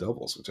slam in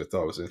doubles, which I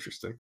thought was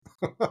interesting.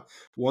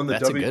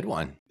 That's a good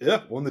one.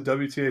 Yeah, won the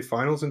WTA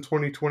finals in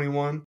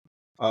 2021.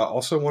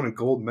 Also won a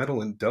gold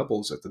medal in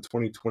doubles at the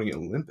 2020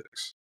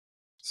 Olympics.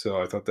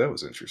 So I thought that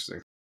was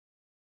interesting.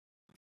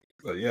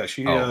 But yeah,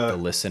 she. The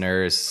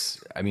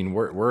listeners. I mean,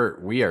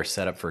 we are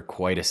set up for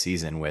quite a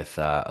season with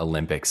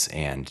Olympics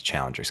and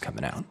Challengers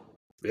coming out.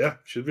 Yeah,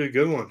 should be a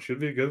good one. Should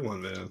be a good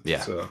one, man.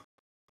 Yeah. So,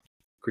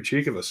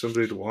 Krejcikova,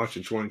 somebody to watch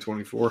in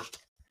 2024.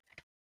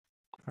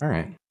 All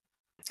right.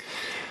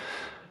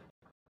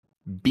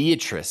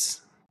 Beatrice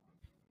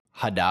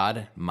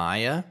Haddad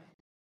Maya.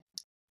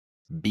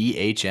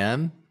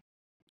 BHM.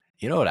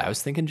 You know what I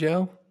was thinking,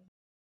 Joe?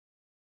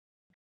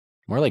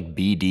 More like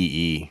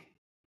BDE.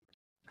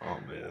 Oh,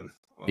 man.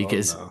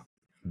 Because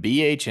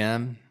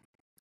BHM,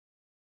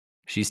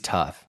 she's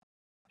tough.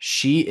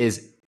 She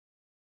is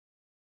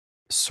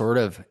sort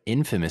of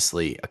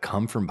infamously a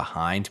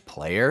come-from-behind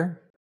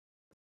player.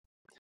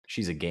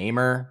 She's a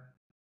gamer.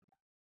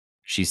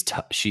 She's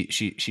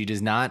she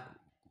does not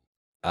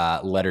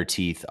let her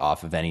teeth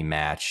off of any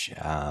match.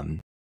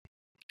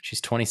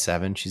 She's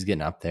 27. She's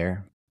getting up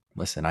there.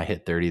 Listen, I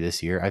hit 30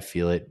 this year. I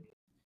feel it.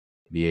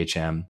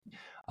 BHM.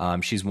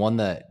 She's won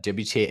the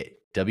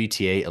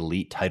WTA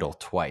Elite title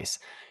twice.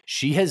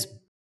 She has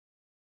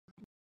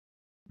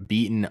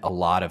beaten a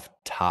lot of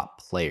top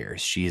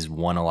players. She has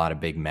won a lot of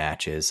big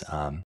matches.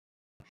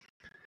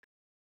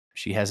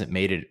 She hasn't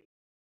made it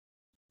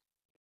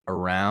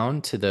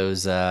around to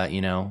those,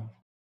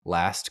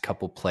 last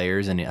couple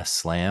players in a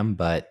slam,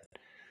 but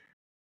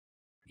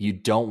you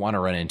don't want to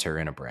run into her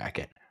in a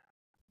bracket.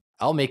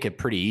 I'll make a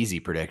pretty easy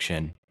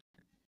prediction.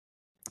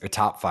 A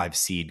top 5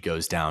 seed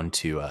goes down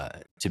to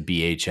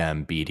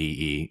BHM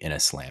BDE in a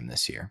slam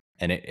this year,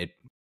 and it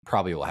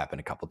probably will happen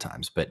a couple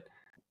times, but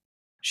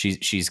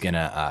she's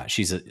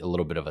a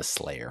little bit of a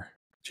slayer.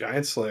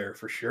 Giant Slayer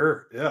for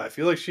sure. Yeah, I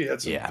feel like she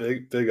had some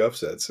big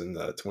upsets in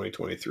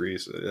 2023.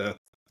 So yeah,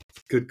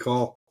 good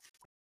call.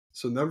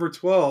 So number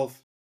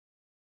 12,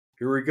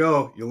 here we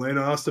go.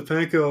 Yelena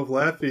Ostapenko of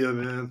Latvia,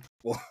 man.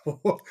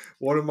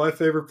 One of my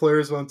favorite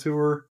players on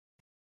tour.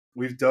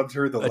 We've dubbed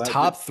her the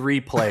top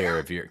 3 player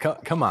of your.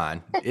 Come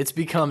on, it's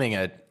becoming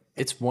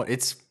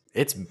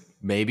it's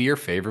maybe your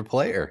favorite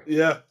player.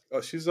 Yeah,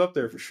 she's up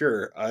there for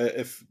sure.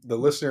 If the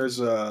listeners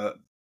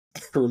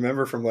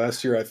remember from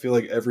last year, I feel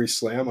like every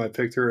slam I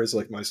picked her as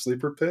like my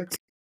sleeper pick.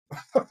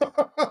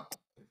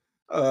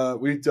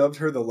 We dubbed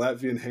her the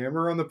Latvian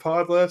Hammer on the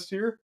pod last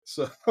year.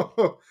 So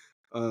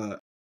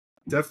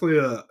definitely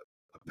a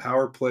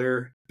power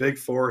player, big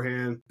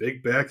forehand,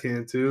 big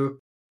backhand too.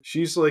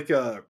 She's like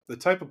the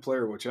type of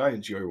player which I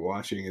enjoy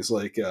watching is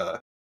like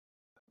a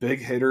big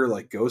hitter,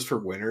 like goes for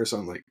winners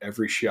on like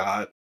every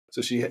shot.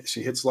 So she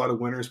hits a lot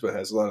of winners, but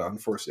has a lot of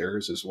unforced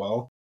errors as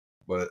well.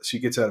 But she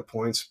gets out of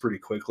points pretty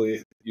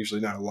quickly. Usually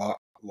not a lot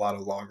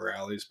of long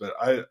rallies, but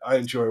I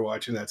enjoy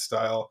watching that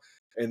style.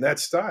 And that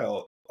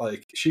style,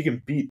 like she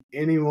can beat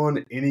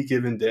anyone any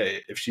given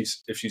day if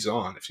she's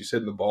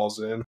hitting the balls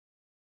in.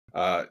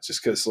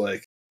 Just because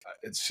like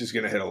she's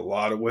gonna hit a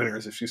lot of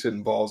winners if she's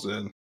hitting balls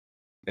in.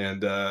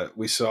 And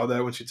we saw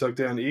that when she took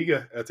down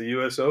Iga at the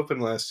U.S. Open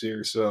last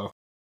year. So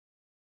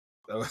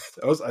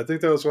I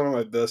think that was one of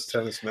my best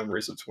tennis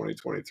memories of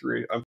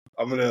 2023.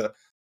 I'm gonna,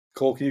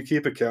 Cole, can you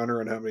keep a counter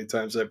on how many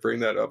times I bring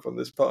that up on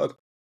this pod?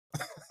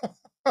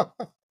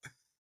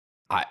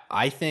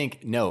 I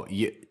think no,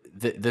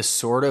 the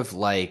sort of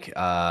like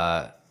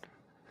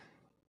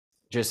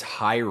just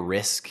high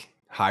risk,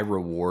 high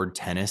reward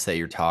tennis that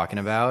you're talking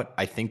about,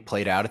 I think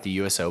played out at the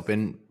U.S.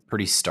 Open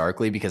pretty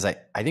starkly because I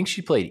think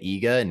she played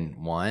Iga and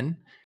won.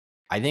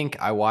 I think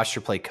I watched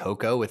her play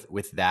Coco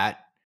with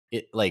that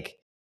like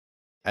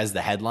as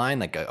the headline,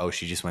 like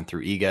she just went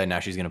through Iga, now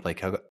she's going to play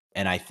Coco.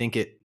 And I think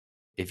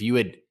if you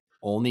had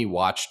only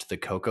watched the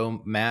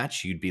Coco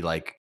match, you'd be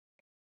like,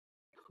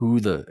 who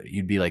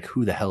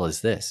the hell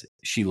is this?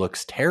 She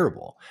looks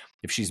terrible.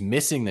 If she's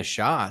missing the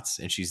shots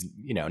and she's,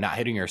 not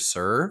hitting her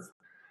serve,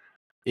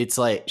 it's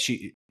like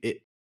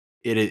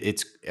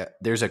it's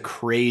there's a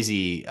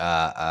crazy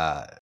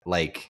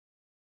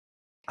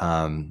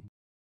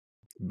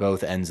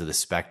both ends of the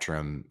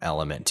spectrum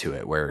element to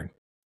it where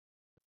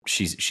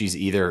she's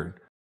either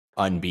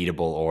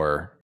unbeatable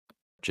or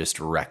just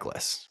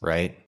reckless,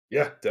 right?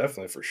 Yeah,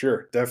 definitely, for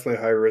sure.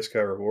 Definitely high risk, high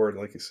reward,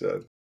 like you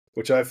said,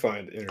 which I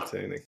find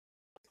entertaining.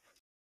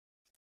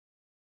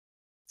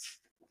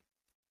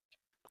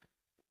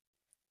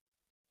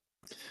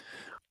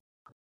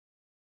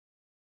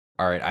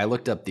 All right, I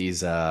looked up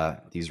these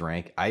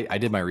rank. I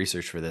did my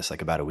research for this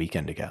like about a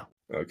weekend ago.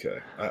 Okay,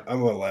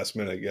 I'm a last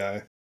minute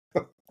guy.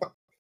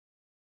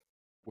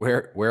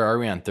 Where are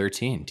we on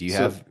 13? Do you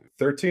have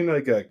 13? I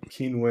got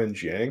Qinwen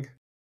Zhang.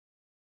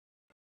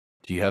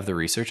 Do you have the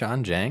research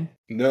on Zhang?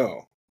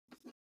 No,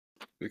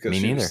 because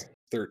me neither.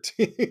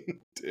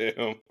 13.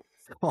 Damn,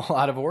 a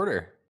lot of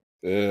order.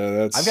 Yeah,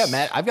 that's.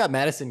 I've got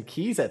Madison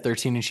Keys at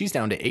 13, and she's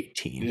down to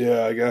 18.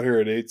 Yeah, I got her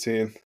at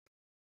 18.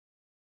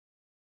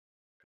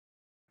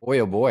 Boy,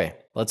 oh boy.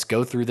 Let's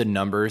go through the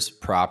numbers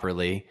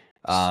properly.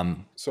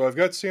 So I've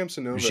got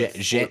Samsonova at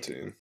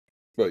 14.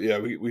 But yeah,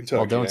 we can talk.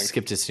 Well, don't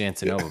skip to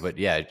Samsonova, but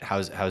yeah,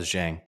 how's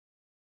Zhang?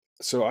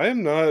 So I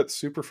am not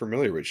super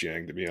familiar with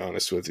Zhang, to be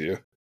honest with you.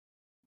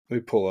 Let me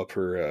pull up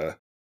her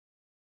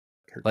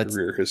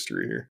career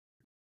history here.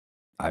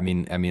 I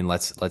mean,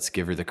 let's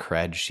give her the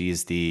cred.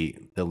 She's the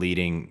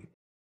leading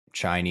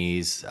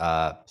Chinese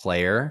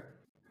player,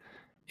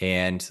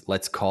 and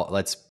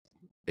let's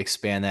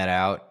expand that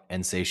out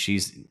and say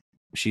she's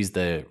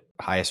the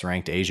highest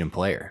ranked Asian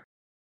player.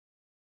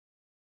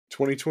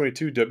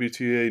 2022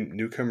 WTA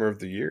Newcomer of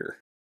the Year.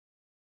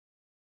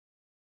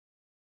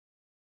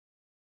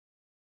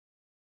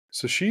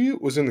 So she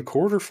was in the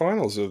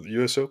quarterfinals of the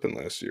U.S. Open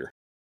last year.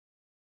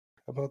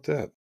 How about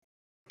that?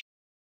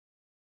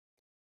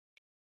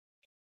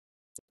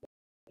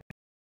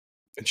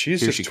 And she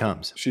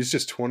comes. She's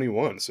just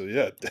 21. So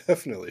yeah,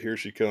 definitely here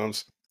she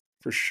comes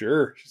for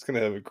sure. She's going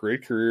to have a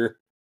great career.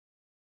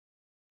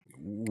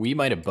 We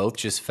might have both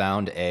just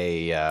found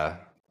a,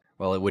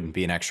 well, it wouldn't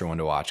be an extra one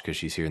to watch because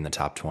she's here in the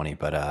top 20,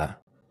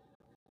 but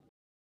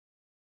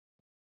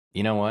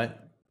you know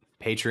what?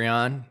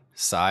 Patreon,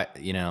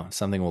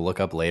 something we'll look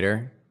up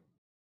later.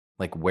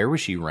 Like, where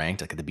was she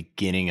ranked? Like at the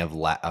beginning of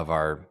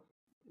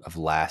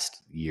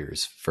last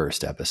year's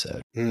first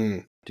episode.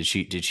 Did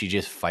she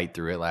just fight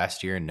through it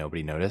last year and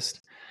nobody noticed?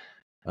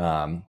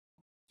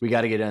 We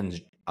got to get on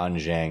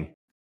Zhang.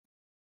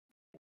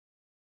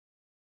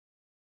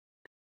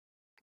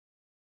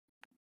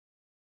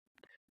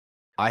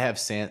 I have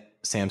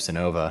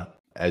Samsonova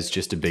as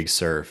just a big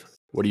serve.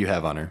 What do you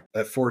have on her?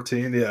 At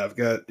 14, yeah, I've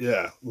got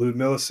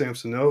Ludmila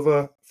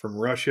Samsonova from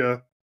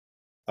Russia.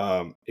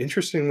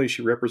 Interestingly,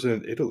 she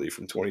represented Italy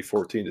from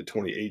 2014 to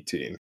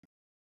 2018.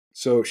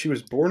 So she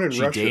was born in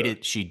Russia.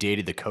 She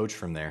dated the coach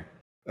from there.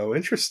 Oh,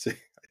 interesting.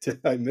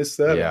 I missed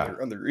that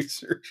on the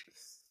research.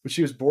 But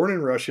she was born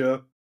in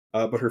Russia,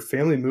 but her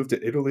family moved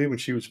to Italy when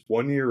she was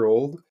 1 year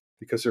old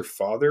because her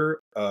father,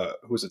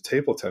 who was a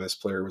table tennis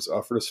player, was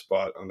offered a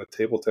spot on a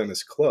table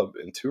tennis club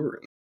in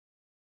Turin,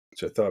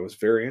 which I thought was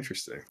very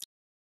interesting.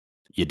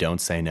 You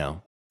don't say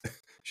no.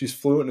 She's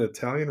fluent in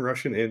Italian,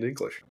 Russian, and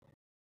English.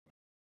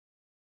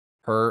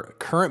 Her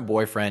current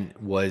boyfriend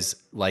was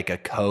like a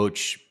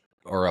coach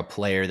or a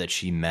player that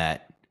she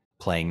met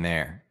playing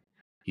there.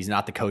 He's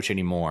not the coach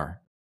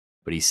anymore,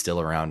 but he's still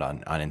around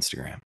on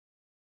Instagram.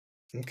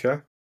 Okay.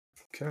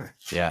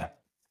 Yeah.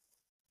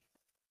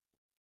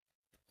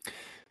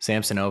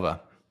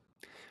 Samsonova.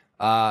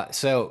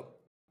 So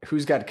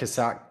who's got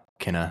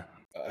Kasatkina?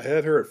 I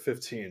had her at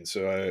 15,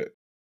 so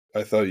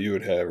I thought you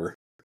would have her.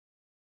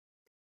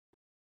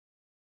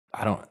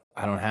 I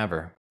don't have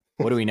her.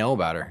 What do we know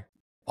about her?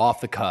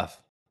 Off the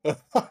cuff.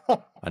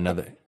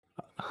 Another.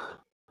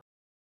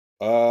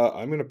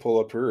 I'm going to pull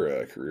up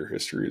her career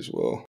history as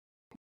well.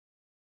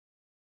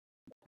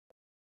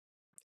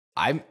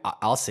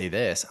 I'll say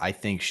this. I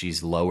think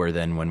she's lower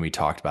than when we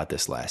talked about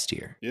this last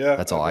year. Yeah.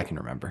 That's all I can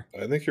remember.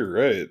 I think you're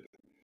right. Did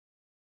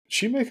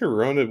she make a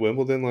run at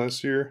Wimbledon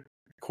last year?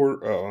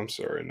 I'm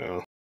sorry,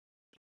 no.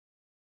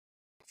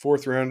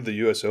 4th round of the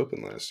U.S.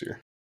 Open last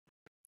year.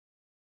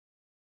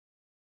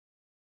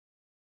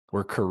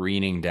 We're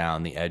careening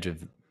down the edge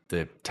of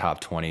the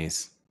top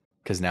 20s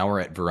because now we're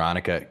at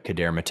Veronika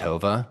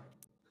Kudermetova.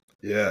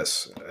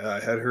 Yes, I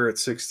had her at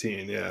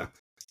 16, yeah.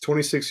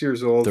 26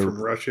 years old from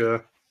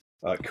Russia.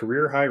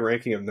 Career high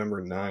ranking of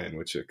number 9,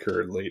 which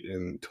occurred late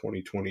in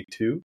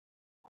 2022.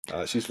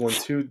 She's won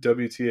 2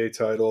 WTA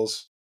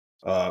titles,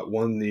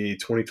 won the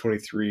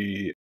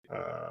 2023,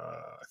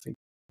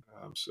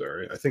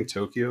 I think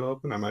Tokyo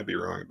Open. I might be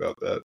wrong about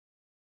that.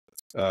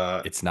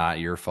 It's not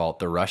your fault.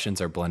 The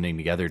Russians are blending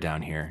together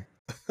down here.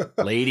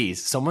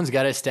 Ladies, someone's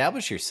got to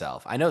establish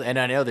yourself. I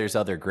know there's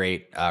other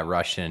great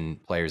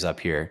Russian players up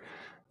here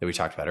that we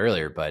talked about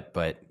earlier, but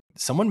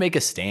someone make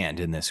a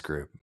stand in this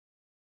group.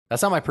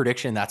 That's not my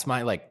prediction. That's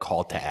my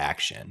call to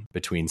action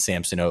between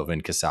Samsonova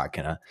and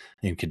Kasatkina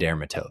and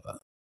Kudermetova.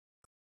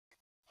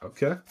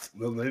 Okay.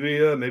 Well,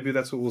 maybe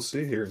that's what we'll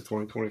see here in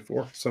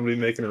 2024. Somebody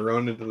making a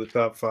run into the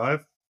top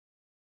 5.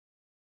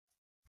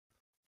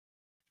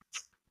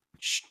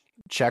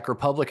 Czech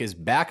Republic is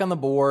back on the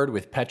board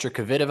with Petra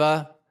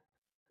Kvitova.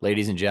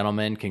 Ladies and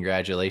gentlemen,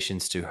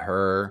 congratulations to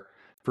her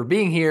for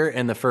being here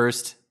in the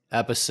first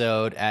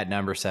episode at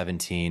number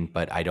 17,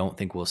 but I don't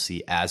think we'll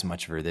see as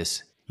much of her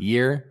this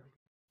year.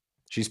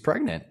 She's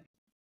pregnant.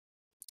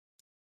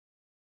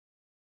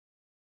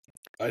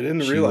 I didn't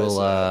realize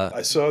that.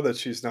 I saw that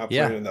she's not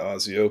playing in the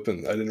Aussie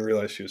Open. I didn't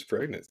realize she was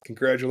pregnant.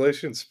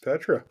 Congratulations,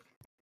 Petra.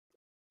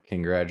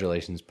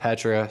 Congratulations,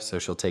 Petra. So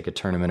she'll take a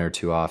tournament or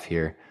 2 off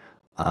here.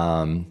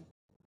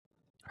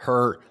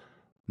 Her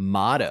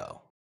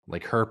motto,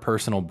 her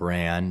personal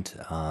brand,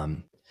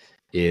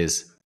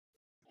 is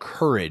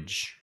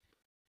courage,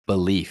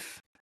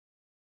 belief,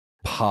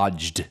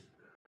 pojd,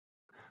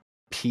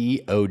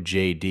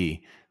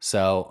 P-O-J-D.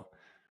 So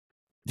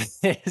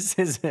this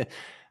is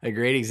a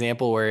great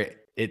example where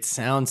it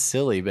sounds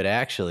silly, but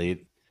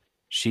actually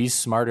she's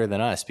smarter than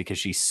us because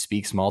she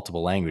speaks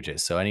multiple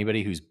languages. So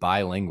anybody who's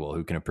bilingual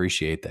who can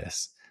appreciate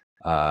this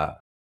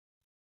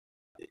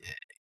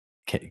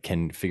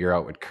can figure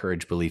out what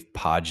courage, belief,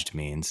 pojd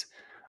means.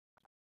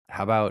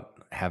 How about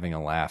having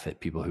a laugh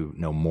at people who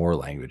know more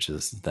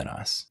languages than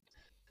us?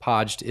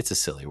 Pojd, it's a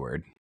silly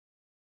word.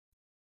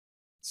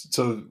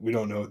 So we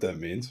don't know what that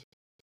means?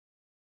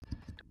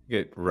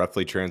 It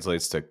roughly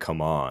translates to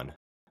come on.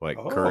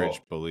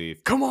 Courage,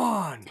 belief. Come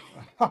on!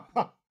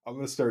 I'm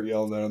going to start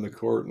yelling that on the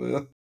court,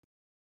 man.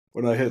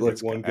 When I hit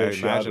one good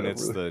shot. I imagine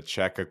it's the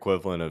Czech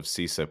equivalent of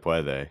Si Se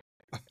Puede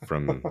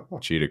from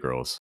Cheetah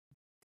Girls.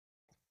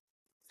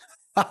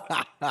 Joe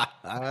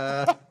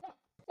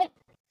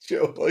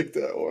liked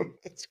that one.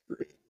 That's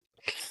great.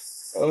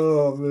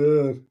 Oh,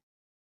 man.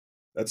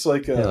 That's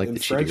in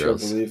French, I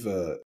believe,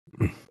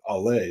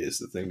 allez is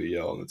the thing to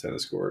yell on the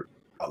tennis court.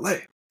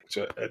 Allez, which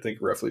I think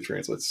roughly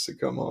translates to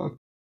come on.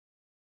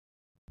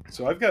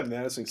 So I've got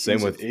Madison Keys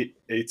Same with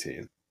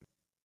 18.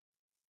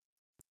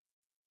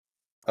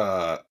 Is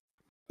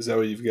that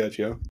what you've got,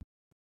 Joe?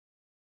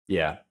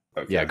 Yeah.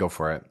 Okay. Yeah, go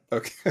for it.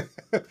 Okay.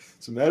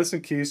 So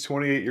Madison Keys,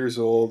 28 years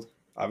old,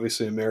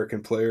 obviously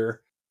American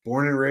player,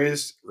 born and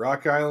raised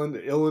Rock Island,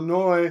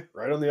 Illinois,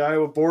 right on the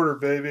Iowa border,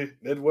 baby.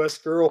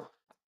 Midwest girl.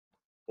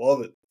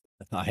 Love it.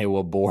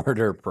 Iowa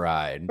border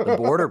pride. The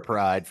border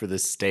pride for the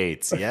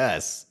states.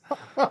 Yes.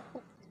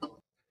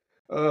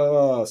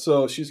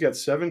 So she's got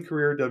 7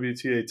 career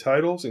WTA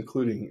titles,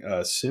 including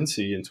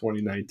Cincy in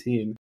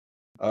 2019.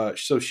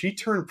 So she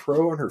turned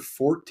pro on her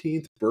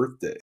 14th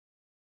birthday.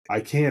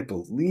 I can't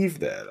believe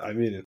that. I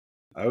mean,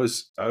 I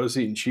was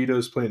eating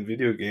Cheetos playing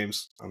video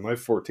games on my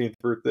 14th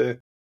birthday.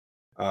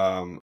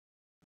 Um,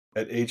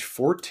 at age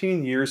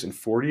 14 years and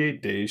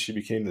 48 days, she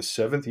became the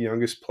 7th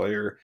youngest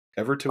player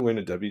ever to win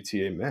a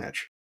WTA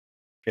match,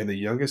 and the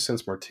youngest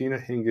since Martina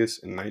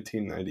Hingis in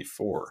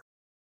 1994.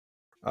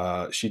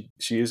 She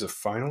is a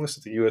finalist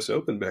at the U.S.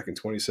 Open back in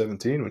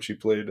 2017 when she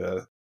played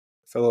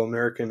fellow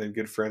American and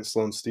good friend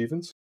Sloane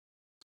Stephens.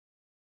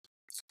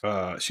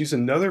 She's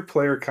another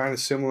player kind of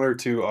similar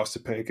to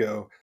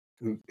Ostapenko,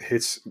 who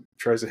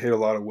tries to hit a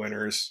lot of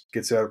winners,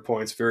 gets out of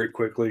points very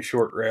quickly,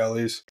 short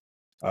rallies.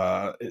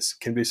 It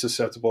can be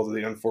susceptible to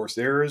the unforced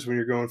errors when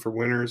you're going for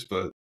winners,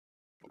 but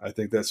I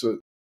think that's what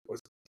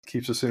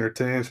keeps us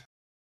entertained.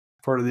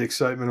 Part of the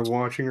excitement of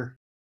watching her.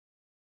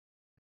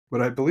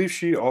 But I believe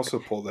she also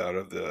pulled out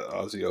of the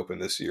Aussie Open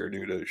this year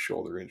due to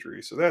shoulder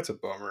injury, so that's a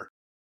bummer.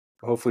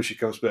 Hopefully she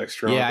comes back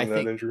strong from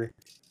that injury.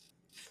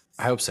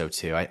 I hope so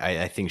too.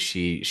 I think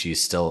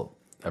she's still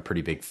a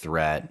pretty big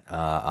threat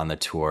on the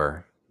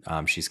tour.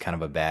 She's kind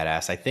of a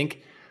badass. I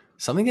think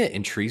something that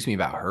intrigues me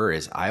about her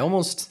is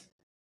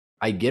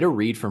I get a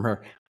read from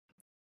her.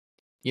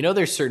 You know,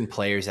 there's certain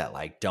players that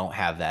like don't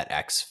have that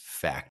X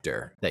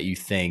factor that you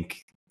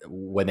think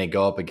when they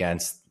go up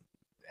against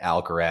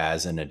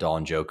Alcaraz and Nadal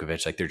and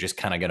Djokovic, like they're just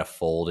kind of going to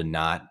fold and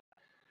not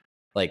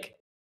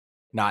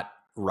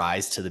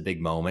rise to the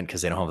big moment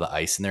because they don't have the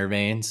ice in their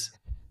veins.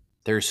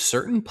 There's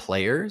certain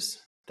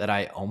players that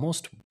I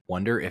almost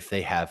wonder if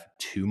they have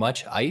too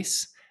much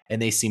ice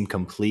and they seem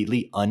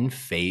completely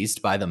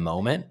unfazed by the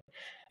moment.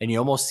 And you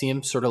almost see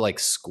them sort of like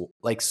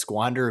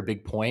squander a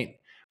big point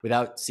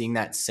without seeing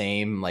that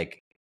same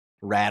like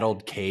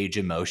rattled cage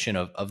emotion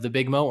of the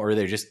big mo, or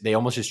they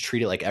almost just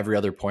treat it like every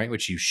other point,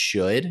 which you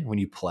should when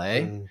you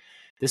play.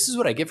 This is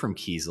what I get from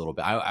Keys a little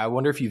bit. I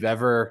wonder if you've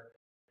ever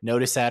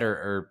noticed that,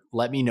 or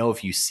let me know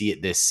if you see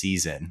it this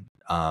season.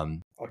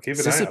 I'll keep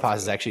an eye out. Tsitsipas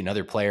is actually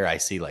another player I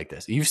see like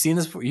this. You've seen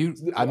this?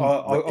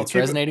 It's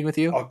resonating with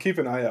you? I'll keep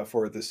an eye out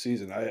for it this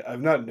season.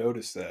 I've not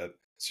noticed that.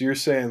 So you're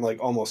saying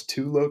like almost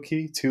too low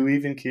key, too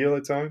even keel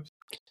at times?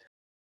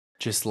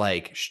 Just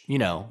like, you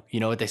know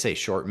what they say,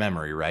 short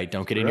memory, right?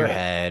 Don't get in your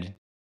head,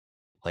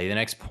 play the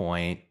next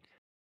point.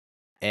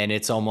 And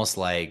it's almost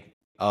like,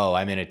 oh,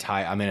 I'm in a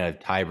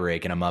tie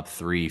break and I'm up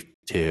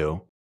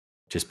 3-2.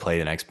 Just play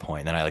the next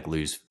point. Then I like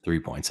lose 3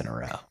 points in a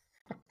row.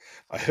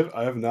 I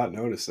have not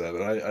noticed that,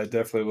 but I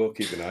definitely will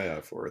keep an eye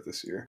out for it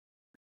this year.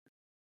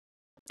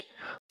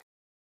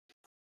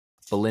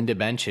 Belinda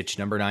Bencic,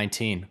 number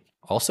 19,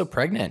 also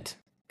pregnant.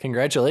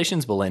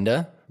 Congratulations,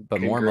 Belinda,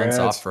 but more months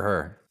off for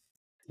her.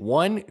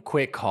 One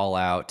quick call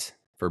out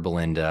for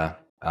Belinda.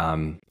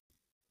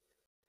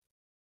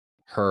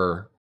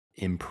 Her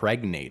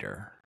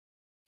impregnator,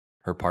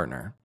 her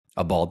partner,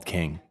 a bald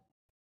king.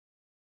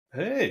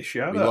 Hey,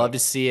 shout out. We love to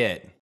see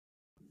it.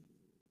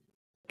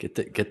 Get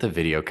the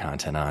video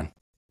content on.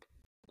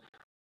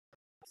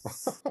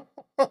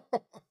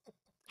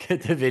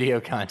 Get the video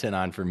content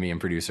on for me and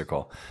producer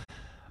Cole.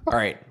 All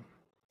right.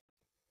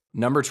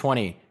 Number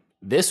 20.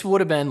 This would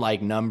have been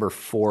like number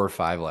 4 or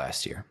 5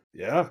 last year.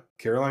 Yeah.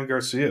 Caroline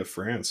Garcia,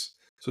 France.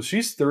 So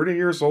she's 30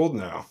 years old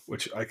now,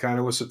 which I kind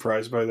of was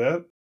surprised by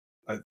that.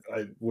 I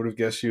would have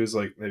guessed she was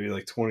like maybe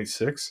like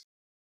 26.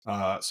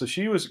 So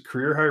she was a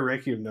career high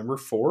ranking of number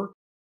 4.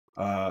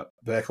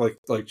 Back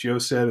like Joe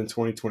said in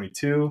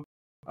 2022.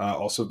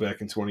 Also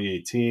back in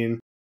 2018.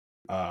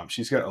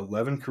 She's got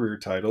 11 career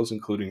titles,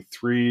 including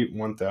 3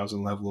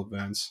 1,000 level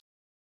events.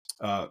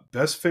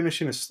 Best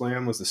finish in a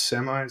slam was the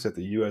semis at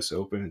the U.S.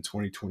 Open in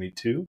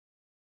 2022.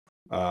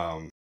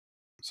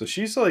 So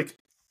she's like,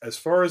 as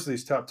far as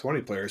these top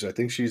 20 players, I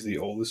think she's the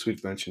oldest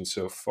we've mentioned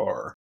so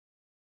far.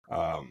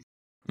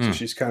 So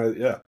she's kind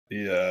of,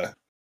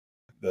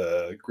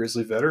 the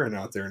Grizzly veteran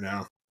out there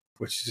now,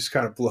 which just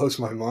kind of blows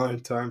my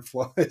mind. Time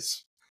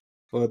flies.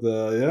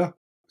 But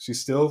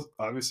she's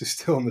obviously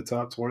still in the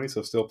top 20,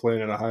 so still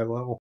playing at a high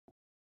level.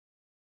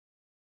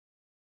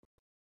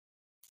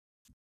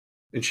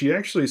 And she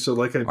actually, so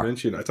like I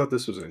mentioned, I thought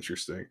this was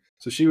interesting.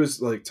 So she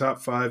was like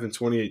top 5 in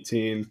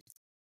 2018,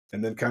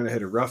 and then kind of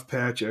had a rough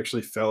patch,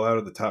 actually fell out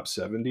of the top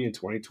 70 in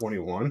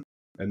 2021,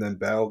 and then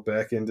battled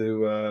back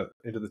into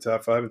the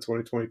top 5 in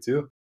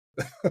 2022.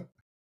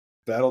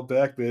 Battled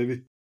back,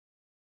 baby.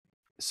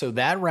 So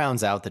that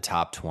rounds out the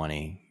top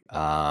 20.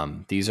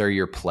 These are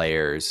your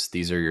players.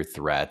 These are your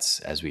threats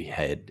as we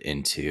head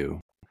into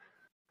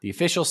the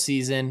official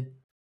season.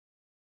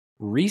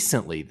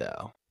 Recently,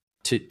 though,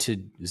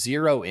 to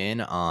zero in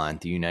on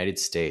the United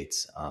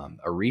States,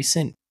 a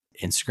recent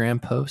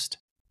Instagram post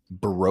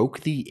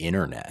broke the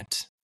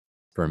internet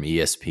from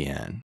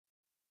ESPN.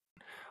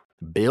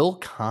 Bill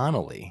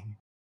Connolly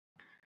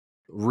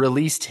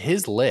released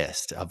his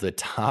list of the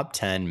top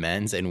 10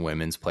 men's and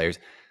women's players.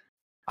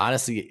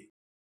 Honestly,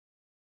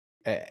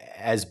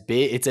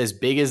 it's as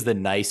big as the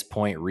Nice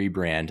Point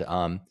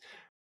rebrand.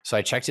 So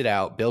I checked it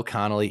out. Bill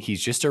Connolly,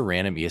 he's just a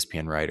random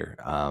ESPN writer.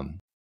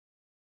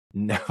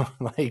 No,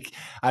 like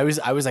I was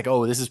like,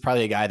 oh, this is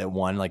probably a guy that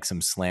won like some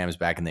slams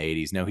back in the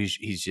 80s. No,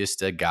 he's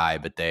just a guy,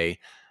 but they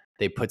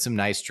put some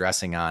nice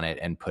dressing on it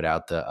and put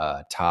out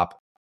the top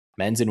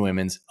men's and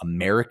women's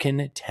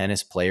American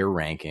tennis player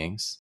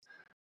rankings.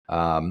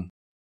 And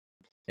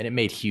it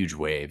made huge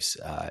waves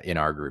in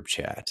our group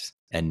chat,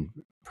 and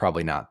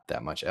probably not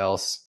that much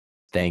else.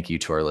 Thank you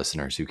to our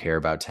listeners who care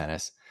about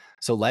tennis.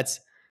 So let's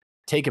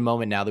take a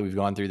moment now that we've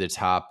gone through the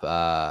top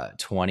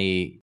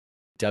 20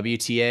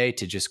 WTA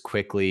to just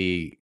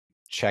quickly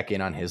check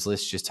in on his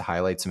list, just to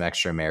highlight some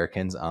extra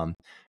Americans.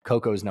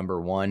 Coco's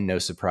number 1, no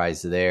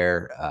surprise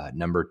there.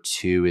 Number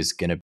 2 is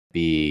going to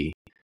be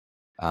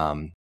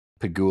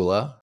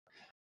Pegula.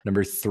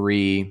 Number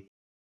 3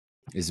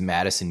 is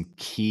Madison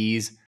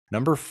Keys.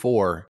 Number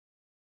 4,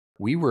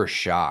 we were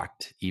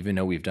shocked, even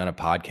though we've done a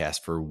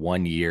podcast for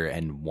 1 year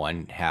and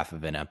 1/2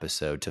 of an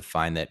episode, to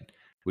find that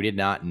we did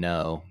not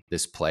know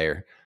this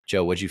player.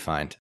 Joe, what'd you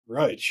find?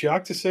 Right.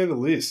 Shocked to say the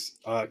least.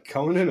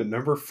 Coming in at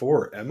number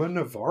 4, Emma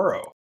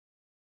Navarro.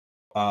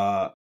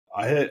 I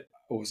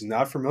was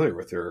not familiar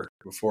with her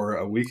before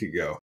a week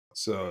ago.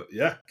 So,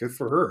 yeah, good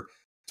for her.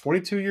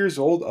 22 years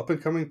old,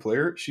 up-and-coming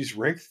player. She's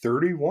ranked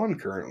 31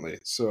 currently,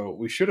 so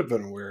we should have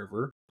been aware of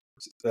her.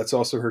 That's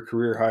also her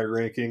career high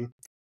ranking.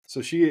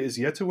 So she is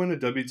yet to win a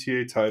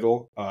WTA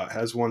title,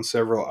 has won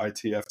several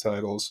ITF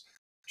titles.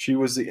 She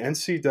was the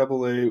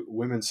NCAA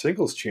women's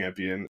singles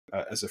champion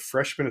as a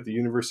freshman at the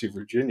University of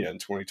Virginia in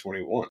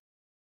 2021.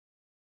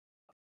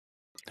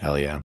 Hell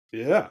yeah.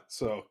 Yeah,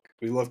 so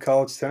we love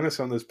college tennis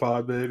on this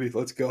pod, baby.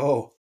 Let's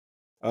go.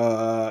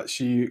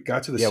 She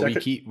got to the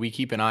second. we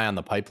keep an eye on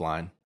the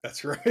pipeline.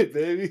 That's right,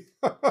 baby.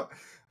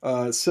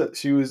 So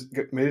she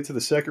made it to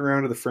the second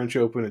round of the French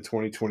Open in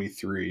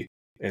 2023,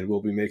 and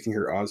will be making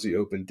her Aussie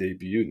Open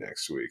debut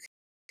next week.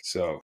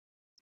 So,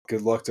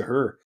 good luck to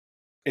her.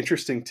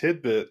 Interesting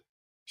tidbit: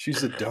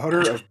 she's the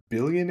daughter of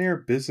billionaire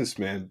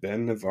businessman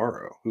Ben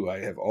Navarro, who I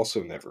have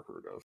also never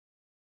heard of.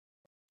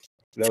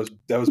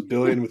 That was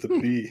billion with a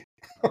B.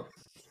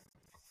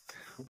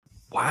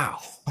 Wow.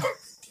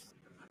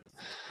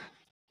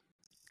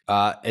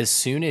 As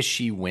soon as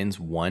she wins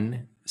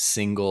one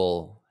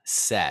single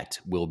set,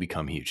 we'll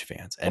become huge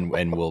fans, and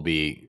we'll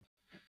be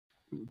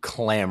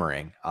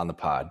clamoring on the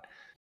pod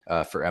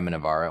for Emma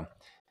Navarro.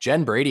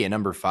 Jen Brady at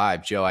number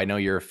 5. Joe, I know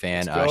you're a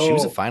fan. She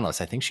was a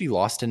finalist. I think she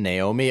lost to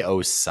Naomi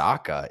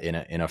Osaka in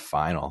a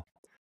final.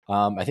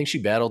 I think she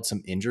battled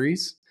some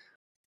injuries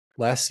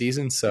last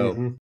season,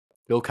 so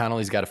Bill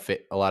Connolly's got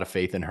a lot of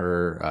faith in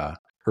her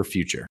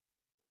future.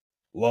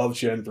 Love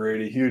Jen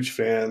Brady, huge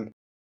fan.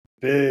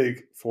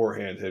 Big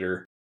forehand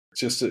hitter.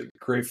 Just a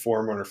great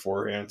form on her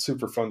forehand.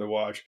 Super fun to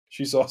watch.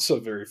 She's also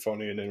very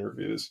funny in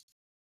interviews.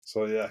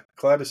 So, yeah,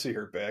 glad to see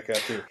her back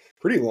after a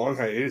pretty long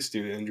hiatus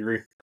due to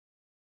injury.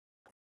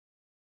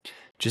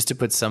 Just to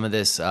put some of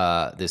this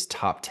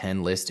top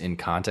 10 list in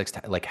context,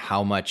 like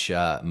how much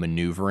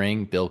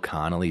maneuvering Bill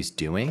Connolly's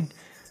doing,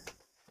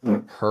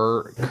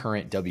 her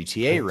current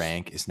WTA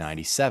rank is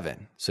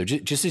 97. So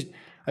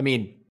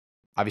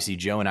obviously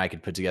Joe and I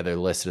could put together a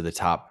list of the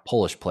top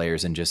Polish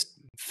players and just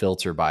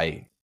filter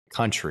by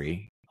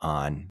country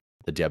on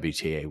the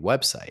WTA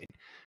website.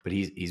 But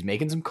he's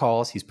making some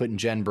calls. He's putting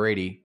Jen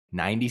Brady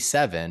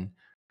 97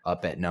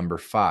 up at number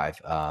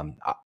 5.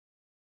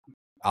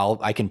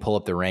 I can pull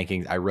up the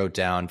rankings. I wrote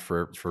down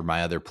for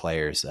my other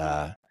players,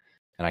 and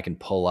I can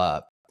pull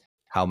up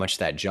how much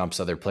that jumps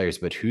other players.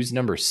 But who's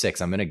number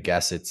 6? I'm gonna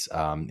guess it's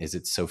is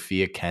it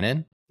Sophia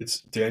Kenin?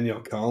 It's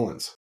Danielle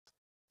Collins,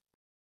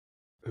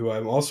 who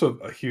I'm also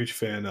a huge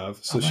fan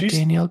of. So she's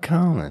Danielle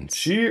Collins.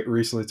 She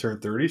recently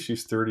turned 30.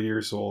 She's 30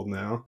 years old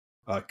now.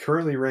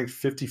 Currently ranked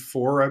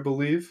 54, I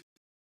believe.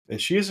 And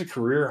she has a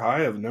career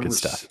high of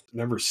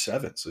number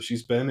 7. So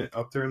she's been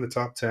up there in the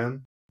top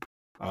 10.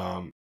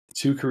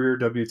 2 career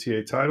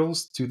WTA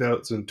titles,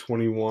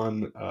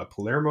 2021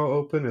 Palermo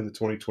Open and the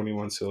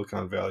 2021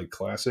 Silicon Valley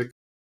Classic.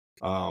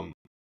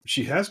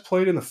 She has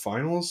played in the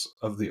finals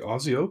of the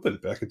Aussie Open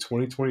back in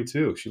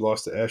 2022. She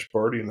lost to Ash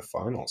Barty in the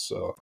finals.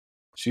 So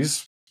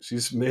she's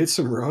made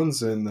some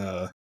runs in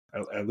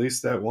at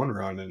least that one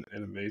run in a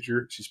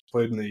major. She's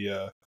played in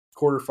the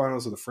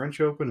quarterfinals of the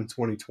French Open in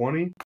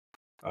 2020.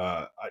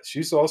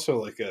 She's also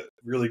like a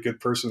really good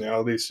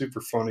personality,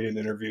 super funny in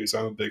interviews.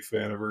 I'm a big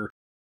fan of her.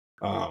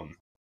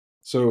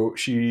 So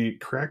she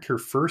cracked her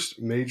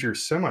first major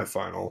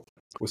semifinal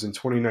was in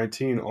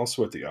 2019,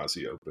 also at the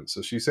Aussie Open.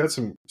 So she's had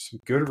some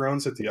good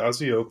runs at the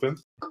Aussie Open.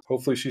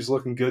 Hopefully she's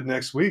looking good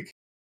next week.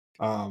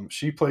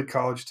 She played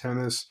college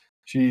tennis.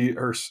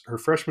 Her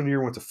freshman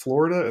year went to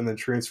Florida and then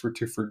transferred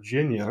to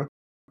Virginia.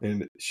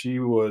 And she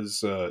was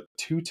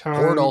 2-time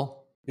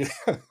Portal. Yeah,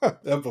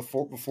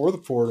 before the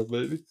portal,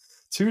 baby.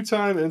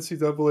 2-time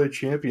NCAA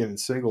champion in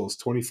singles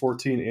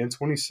 2014 and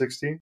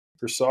 2016.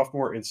 Her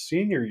sophomore and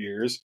senior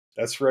years.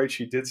 That's right,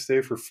 she did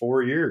stay for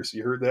 4 years.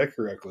 You heard that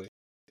correctly.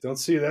 Don't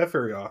see that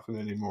very often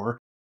anymore.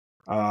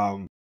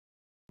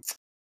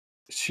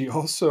 She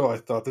also, I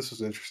thought this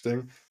was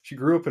interesting, she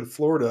grew up in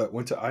Florida,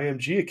 went to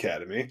IMG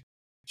Academy.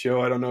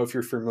 Joe, I don't know if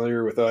you're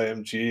familiar with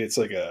IMG. It's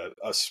like a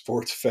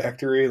sports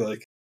factory.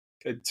 Like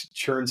it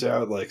churns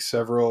out like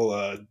several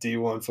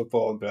D1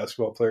 football and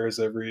basketball players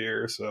every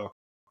year. So I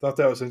thought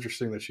that was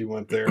interesting that she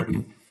went there.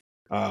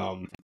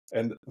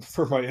 And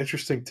for my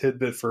interesting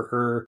tidbit for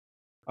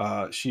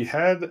her, she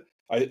had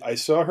I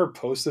saw her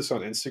post this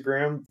on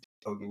Instagram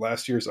on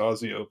last year's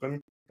Aussie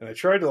Open, and I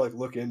tried to like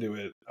look into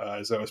it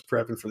as I was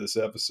prepping for this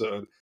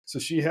episode. So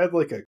she had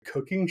like a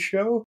cooking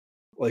show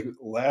like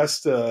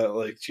last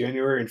like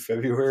January and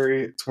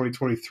February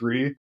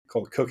 2023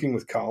 called Cooking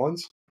with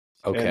Collins.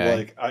 Okay.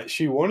 And like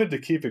she wanted to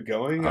keep it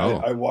going.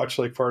 Oh. I watched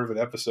like part of an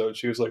episode.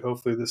 She was like,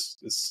 hopefully this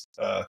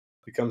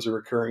becomes a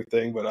recurring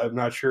thing, but I'm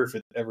not sure if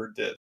it ever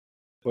did.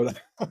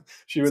 But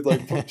she would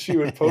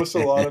post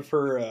a lot of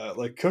her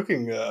like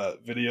cooking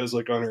videos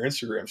like on her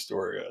Instagram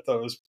story. I thought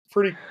it was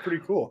pretty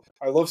cool.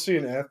 I love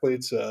seeing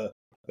athletes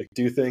like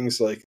do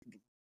things like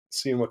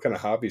seeing what kind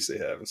of hobbies they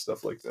have and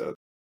stuff like that.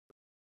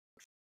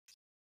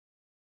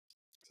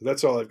 So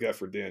that's all I've got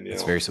for Danielle.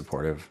 It's very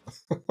supportive.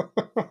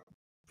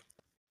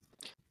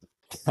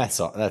 That's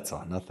all.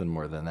 Nothing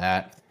more than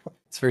that.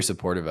 It's very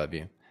supportive of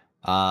you.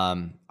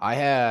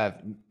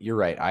 You're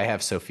right. I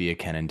have Sophia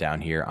Kenin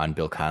down here on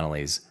Bill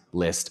Connolly's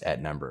list at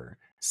number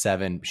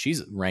 7.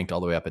 She's ranked all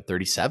the way up at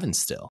 37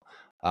 still.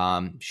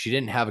 She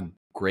didn't have a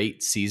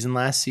great season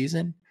last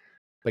season,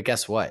 but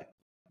guess what?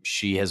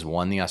 She has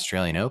won the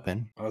Australian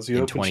Open in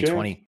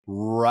 2020, champ.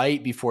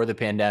 Right before the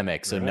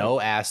pandemic. So no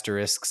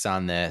asterisks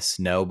on this,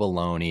 no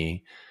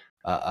baloney.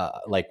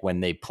 Like when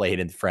they played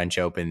in the French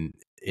Open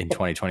in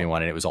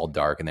 2021 and it was all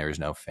dark and there was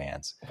no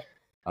fans.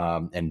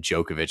 And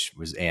Djokovic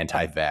was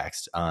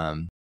anti-vaxxed.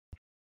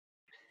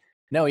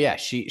 No, yeah,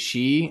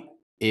 she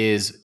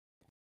is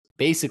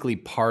basically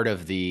part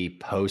of the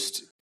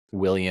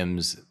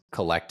post-Williams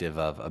collective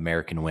of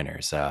American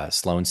winners.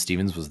 Sloane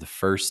Stephens was the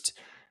first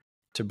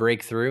to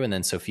break through, and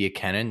then Sophia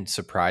Kenin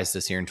surprised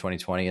us here in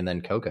 2020, and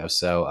then Coco.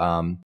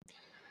 So,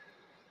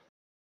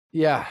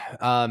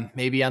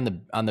 maybe on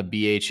the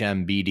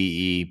BHM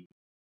BDE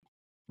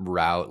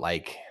route,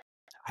 like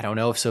I don't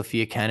know if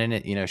Sophia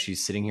Kenin,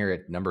 she's sitting here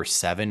at number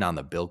 7 on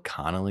the Bill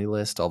Connolly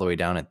list, all the way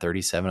down at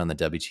 37 on the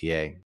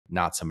WTA.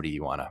 Not somebody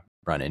you want to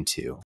run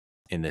into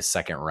in this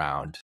second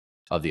round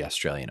of the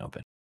Australian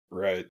Open.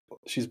 Right.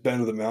 She's been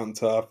to the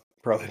mountaintop.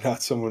 Probably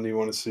not someone you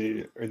want to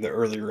see in the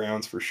early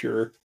rounds for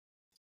sure.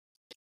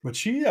 But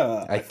she,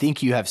 I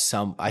think you have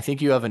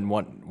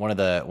one of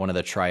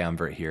the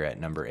triumvirate here at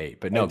number 8.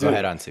 But no, go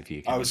ahead on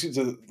Sophia Kenin.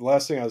 The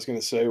last thing I was going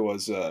to say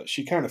was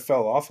she kind of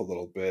fell off a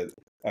little bit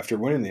after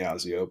winning the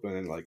Aussie Open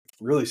and like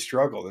really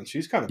struggled, and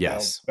she's kind of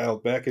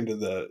battled back into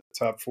the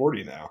top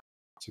 40 now.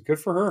 So good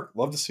for her.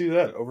 Love to see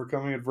that,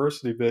 overcoming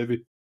adversity,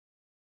 baby.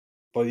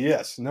 But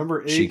yes,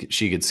 number 8.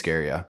 She could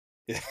scare you.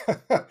 Yeah.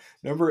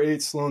 Number 8,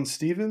 Sloane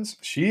Stephens.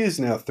 She is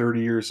now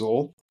 30 years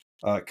old.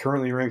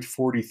 Currently ranked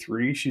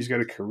 43. She's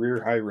got a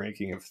career high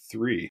ranking of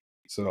 3.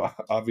 So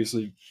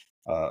obviously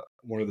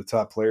one of the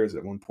top players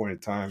at one point in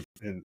time,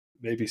 and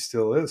maybe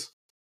still is.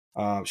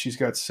 She's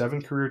got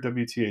 7 career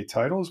WTA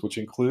titles, which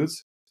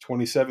includes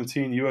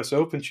 2017 U.S.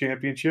 Open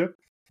Championship,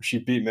 where she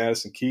beat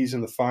Madison Keys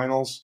in the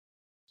finals.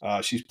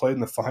 She's played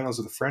in the finals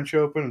of the French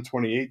Open in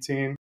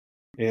 2018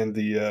 and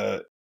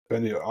the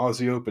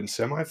Aussie Open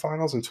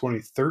semifinals in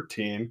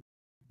 2013.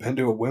 Been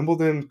to a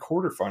Wimbledon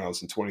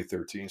quarterfinals in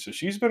 2013. So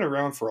she's been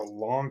around for a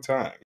long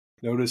time.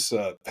 Notice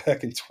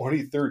back in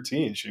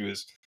 2013, she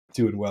was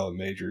doing well in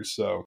majors.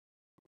 So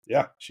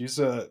yeah, she's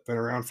been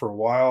around for a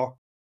while,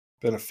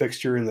 been a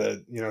fixture in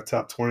the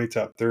top 20,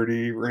 top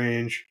 30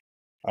 range,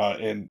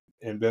 and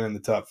been in the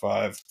top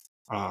 5.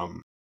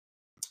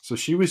 So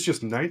she was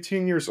just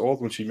 19 years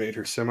old when she made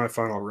her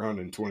semifinal run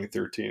in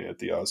 2013 at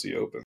the Aussie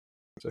Open,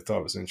 which I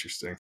thought was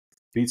interesting.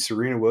 Beat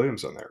Serena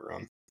Williams on that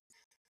run.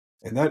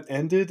 And that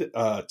ended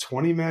a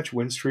 20-match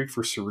win streak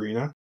for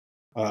Serena.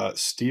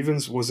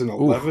 Stephens was an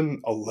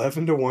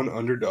 11-1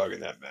 underdog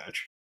in that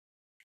match.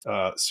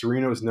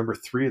 Serena was number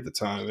 3 at the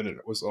time, and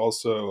it was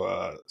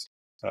also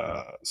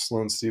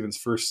Sloane Stephens'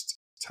 first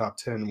top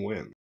 10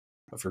 win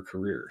of her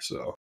career.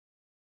 So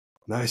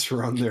nice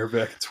run there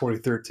back in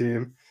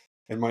 2013.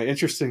 And my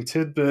interesting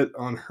tidbit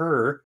on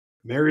her,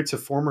 married to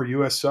former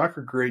U.S.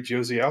 soccer great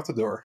Josie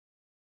Altidore.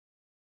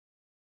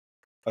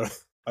 I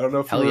don't know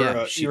if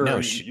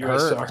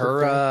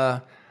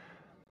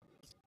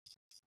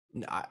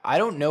I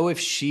don't know if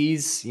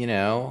she's,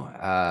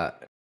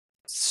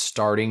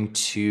 starting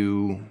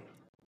to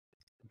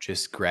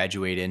just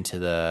graduate into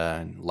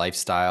the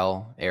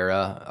lifestyle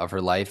era of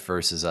her life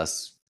versus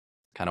us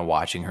kind of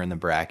watching her in the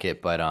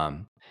bracket. But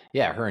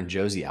her and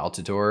Josie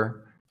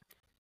Altidore,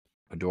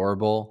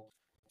 adorable.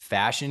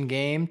 Fashion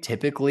game,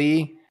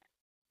 typically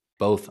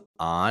both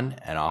on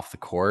and off the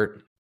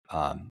court,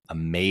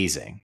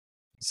 amazing.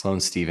 Sloane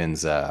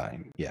Stephens,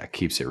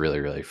 keeps it really,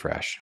 really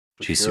fresh.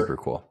 She's super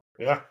cool.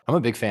 Yeah. I'm a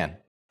big fan.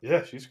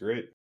 Yeah, she's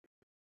great.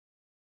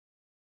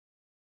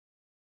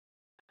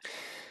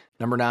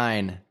 Number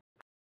 9.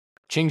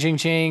 Ching, ching,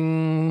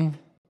 ching.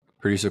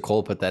 Producer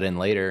Cole put that in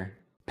later.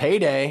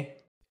 Payday.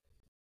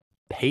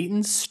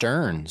 Peyton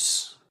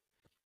Stearns.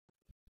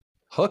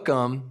 Hook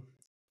 'em.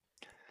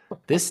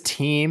 This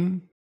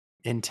team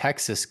in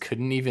Texas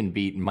couldn't even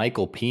beat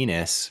Michael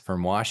Penis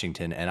from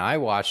Washington. And I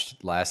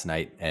watched last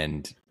night,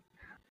 and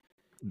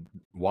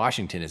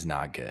Washington is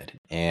not good.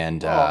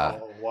 And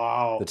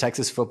wow. the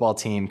Texas football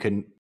team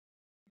could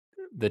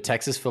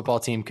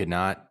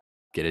not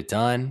get it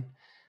done.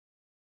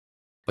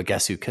 But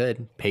guess who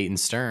could? Peyton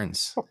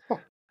Stearns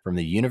from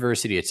the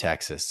University of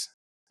Texas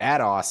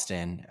at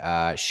Austin.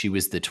 She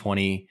was the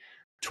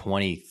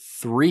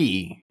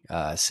 2023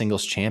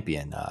 singles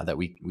champion that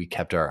we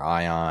kept our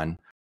eye on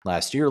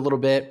last year a little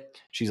bit.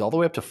 She's all the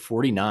way up to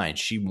 49.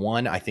 She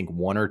won, I think,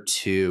 1 or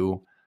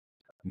 2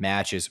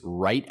 matches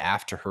right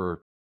after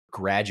her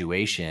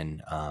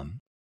graduation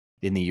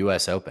in the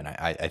U.S. Open.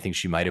 I think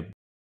she might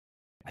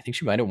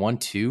have won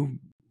 2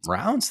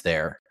 rounds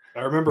there.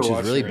 I remember which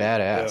watching is really her.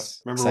 badass.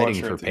 Yeah.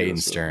 Exciting for Peyton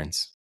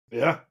Stearns.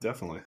 Yeah,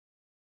 definitely.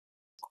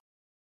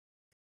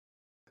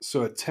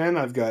 So at 10,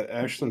 I've got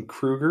Ashlyn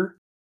Kruger.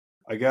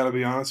 I got to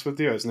be honest with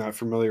you, I was not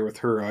familiar with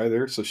her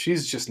either. So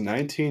she's just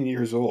 19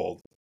 years old.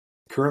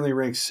 Currently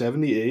ranked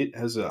 78,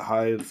 has a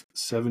high of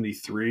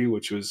 73,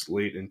 which was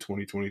late in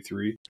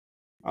 2023.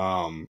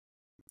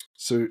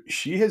 So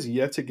she has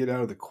yet to get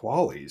out of the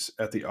qualies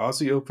at the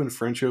Aussie Open,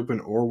 French Open,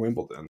 or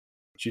Wimbledon.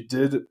 She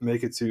did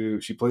make it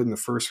she played in the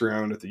first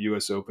round at the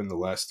U.S. Open the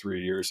last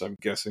 3 years, I'm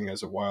guessing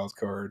as a wild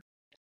card.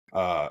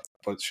 But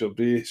she'll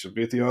be at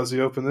the Aussie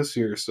Open this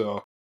year,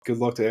 so good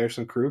luck to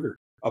Ashlyn Kruger.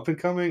 Up and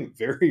coming,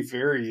 very,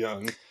 very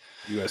young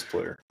U.S.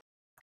 player.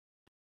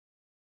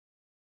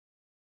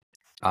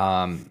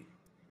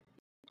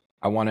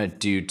 I want to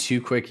do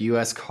 2 quick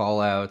U.S.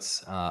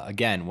 call-outs.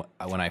 Again,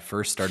 when I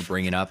first started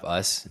bringing up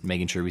us,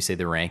 making sure we say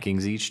the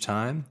rankings each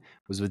time,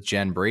 was with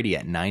Jen Brady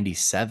at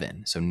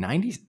 97. So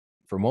 90,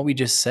 from what we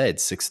just said,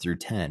 6 through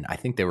 10, I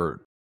think they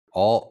were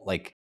all,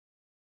 like,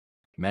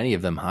 many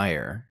of them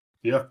higher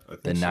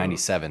than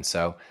 97.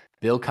 So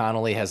Bill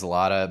Connolly has a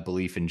lot of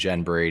belief in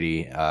Jen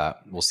Brady.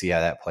 We'll see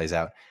how that plays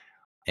out.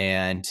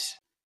 And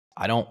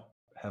I don't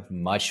have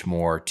much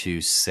more to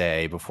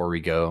say before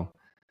we go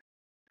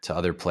to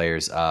other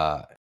players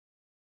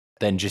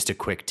than just a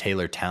quick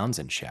Taylor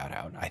Townsend shout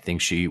out. I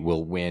think she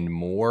will win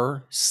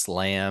more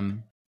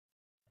slam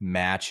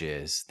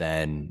matches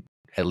than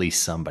at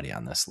least somebody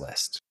on this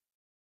list.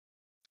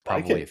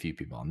 Probably a few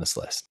people on this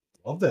list.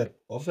 Love that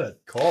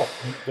call.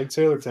 Big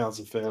Taylor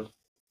Townsend fan.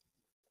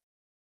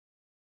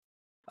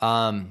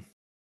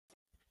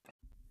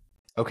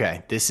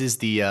 Okay, this is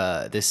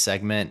this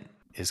segment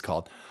is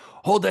called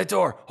Hold That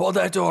Door, Hold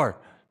That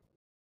Door.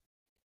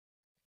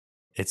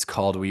 It's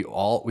called we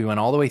went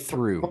all the way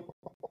through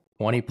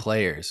 20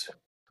 players.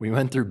 We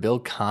went through Bill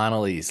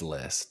Connolly's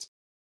list.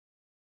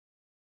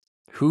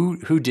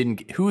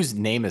 Whose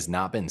name has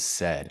not been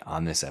said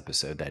on this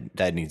episode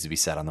that needs to be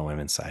said on the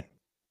women's side?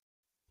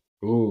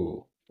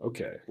 Ooh,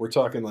 okay. We're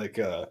talking like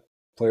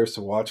players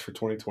to watch for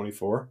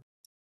 2024.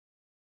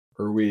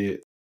 Or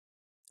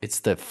It's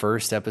the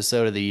first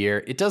episode of the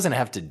year. It doesn't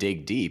have to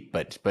dig deep,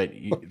 but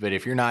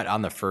if you're not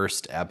on the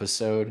first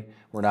episode,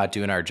 we're not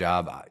doing our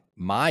job.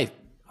 My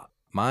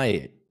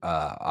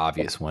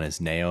obvious one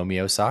is Naomi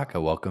Osaka.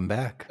 Welcome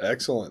back.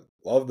 Excellent.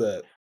 Love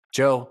that.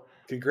 Joe,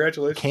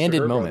 congratulations.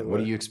 Candid moment. What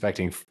are you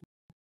expecting?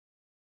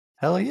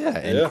 Hell yeah.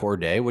 And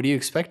Corday, what are you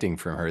expecting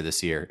from her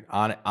this year?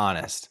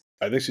 Honest.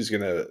 I think she's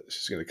gonna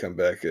come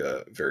back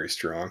very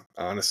strong.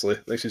 Honestly, I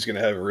think she's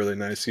gonna have a really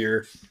nice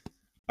year.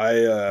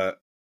 So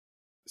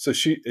is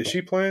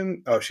she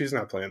playing? Oh, she's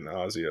not playing the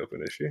Aussie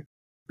Open, is she?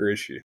 Or is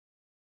she?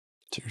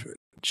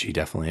 She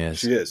definitely is.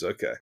 She is.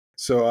 Okay.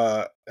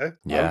 So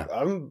yeah,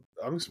 I'm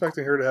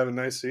expecting her to have a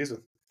nice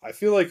season. I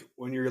feel like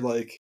when you're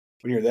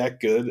that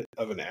good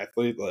of an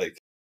athlete, like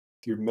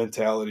your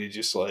mentality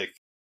just like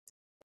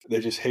they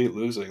just hate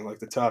losing. Like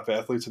the top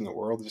athletes in the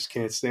world just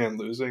can't stand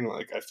losing.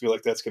 Like I feel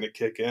like that's going to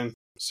kick in.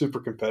 Super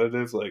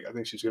competitive. Like I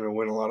think she's going to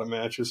win a lot of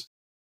matches.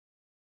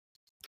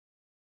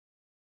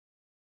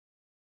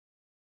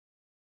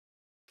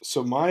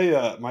 So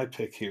my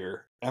pick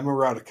here, Emma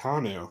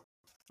Raducanu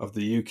of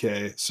the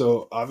UK.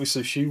 So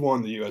obviously she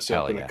won the US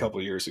Open a couple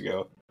of years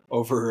ago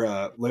over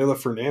Leylah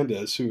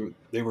Fernandez, who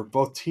they were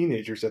both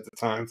teenagers at the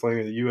time playing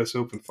in the US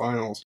Open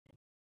finals.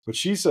 But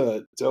she's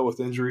dealt with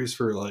injuries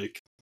for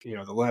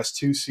the last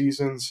 2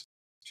 seasons.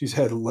 She's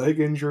had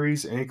leg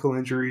injuries, ankle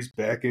injuries,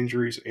 back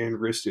injuries, and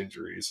wrist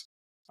injuries.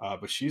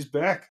 But she's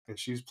back and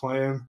she's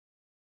playing.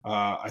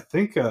 I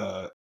think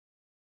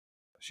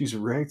she's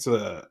ranked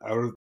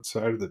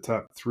outside of the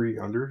top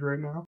 300 right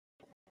now.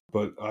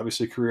 But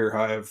obviously career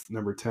high of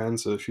number 10.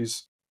 So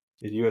she's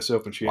a U.S.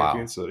 Open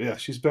champion. Wow. So yeah,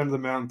 she's been to the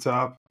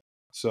mountaintop.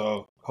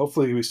 So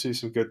hopefully we see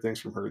some good things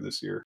from her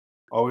this year.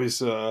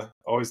 Always love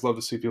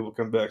to see people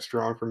come back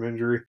strong from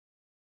injury.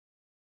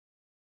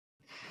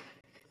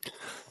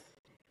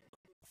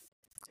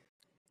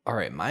 All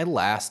right, my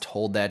last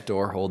hold that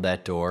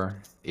door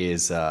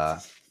is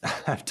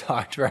I've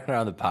talked about her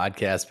on the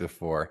podcast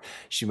before.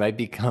 She might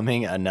be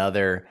becoming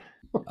another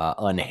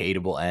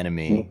unhateable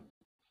enemy.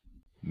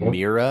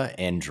 Mira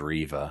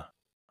Andreeva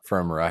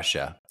from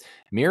Russia.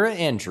 Mira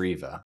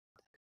Andreeva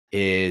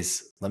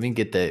is, let me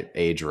get the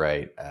age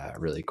right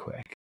really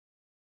quick.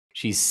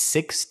 She's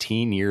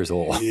 16 years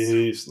old.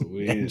 Jeez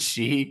Louise.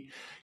 And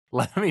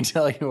let me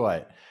tell you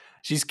what,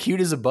 She's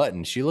cute as a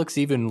button. She looks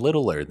even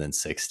littler than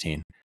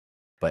 16.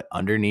 But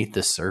underneath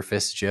the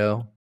surface,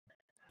 Joe,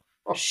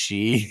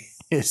 she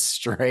is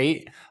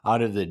straight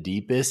out of the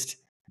deepest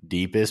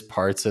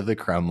parts of the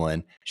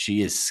Kremlin.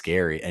 She is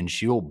scary, and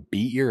she will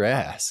beat your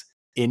ass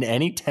in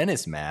any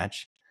tennis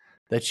match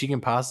that she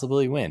can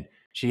possibly win.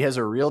 She has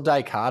a real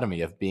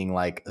dichotomy of being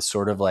like a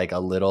sort of like a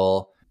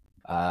little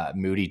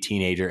moody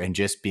teenager and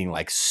just being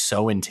like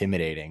so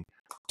intimidating.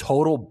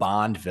 Total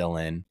Bond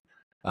villain,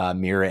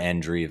 Mira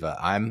Andreeva.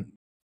 I'm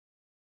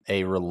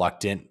a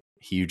reluctant,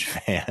 huge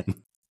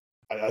fan.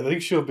 I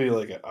think she'll be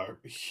like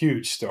a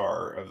huge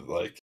star of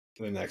like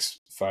the next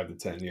 5 to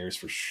 10 years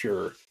for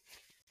sure.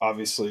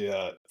 Obviously,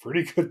 a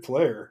pretty good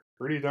player,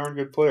 pretty darn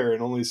good player,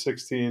 and only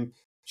 16.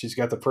 She's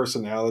got the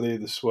personality,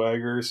 the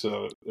swagger,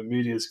 so the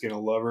media's gonna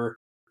love her.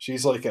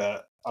 She's like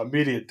a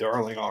media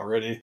darling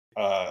already.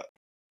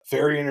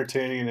 Very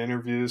entertaining in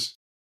interviews.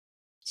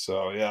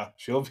 So yeah,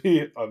 she'll be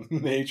a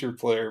major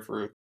player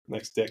for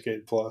next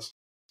decade plus.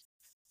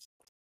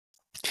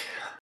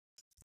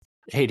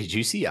 Hey, did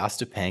you see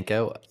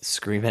Ostapenko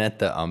screaming at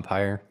the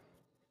umpire?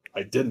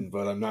 I didn't,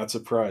 but I'm not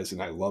surprised,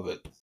 and I love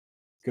it.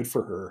 Good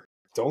for her.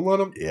 Don't let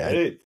them. Yeah,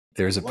 hey,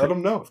 there's a let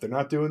them know if they're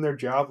not doing their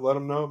job. Let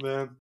them know,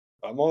 man.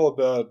 I'm all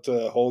about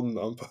holding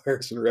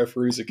umpires and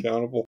referees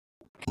accountable.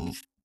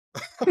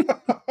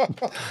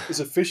 Is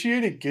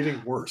officiating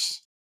getting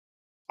worse?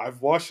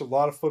 I've watched a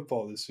lot of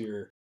football this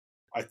year.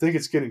 I think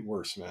it's getting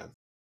worse, man.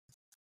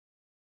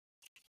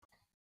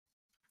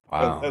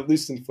 Wow. At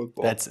least in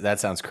football. That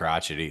sounds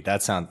crotchety.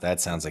 That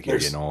sounds like you're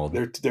getting old.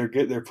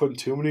 They're putting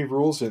too many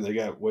rules in. They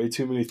got way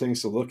too many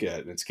things to look at,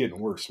 and it's getting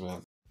worse,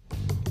 man.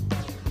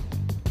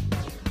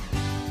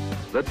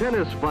 The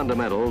tennis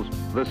fundamentals,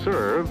 the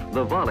serve,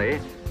 the volley,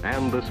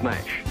 and the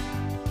smash.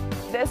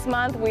 This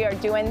month we are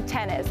doing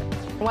tennis.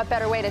 What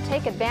better way to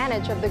take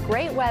advantage of the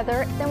great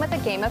weather than with a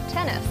game of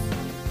tennis?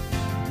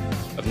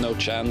 I've no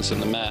chance in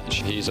the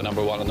match. He's a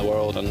 #1 in the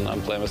world, and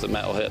I'm playing with the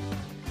metal hit.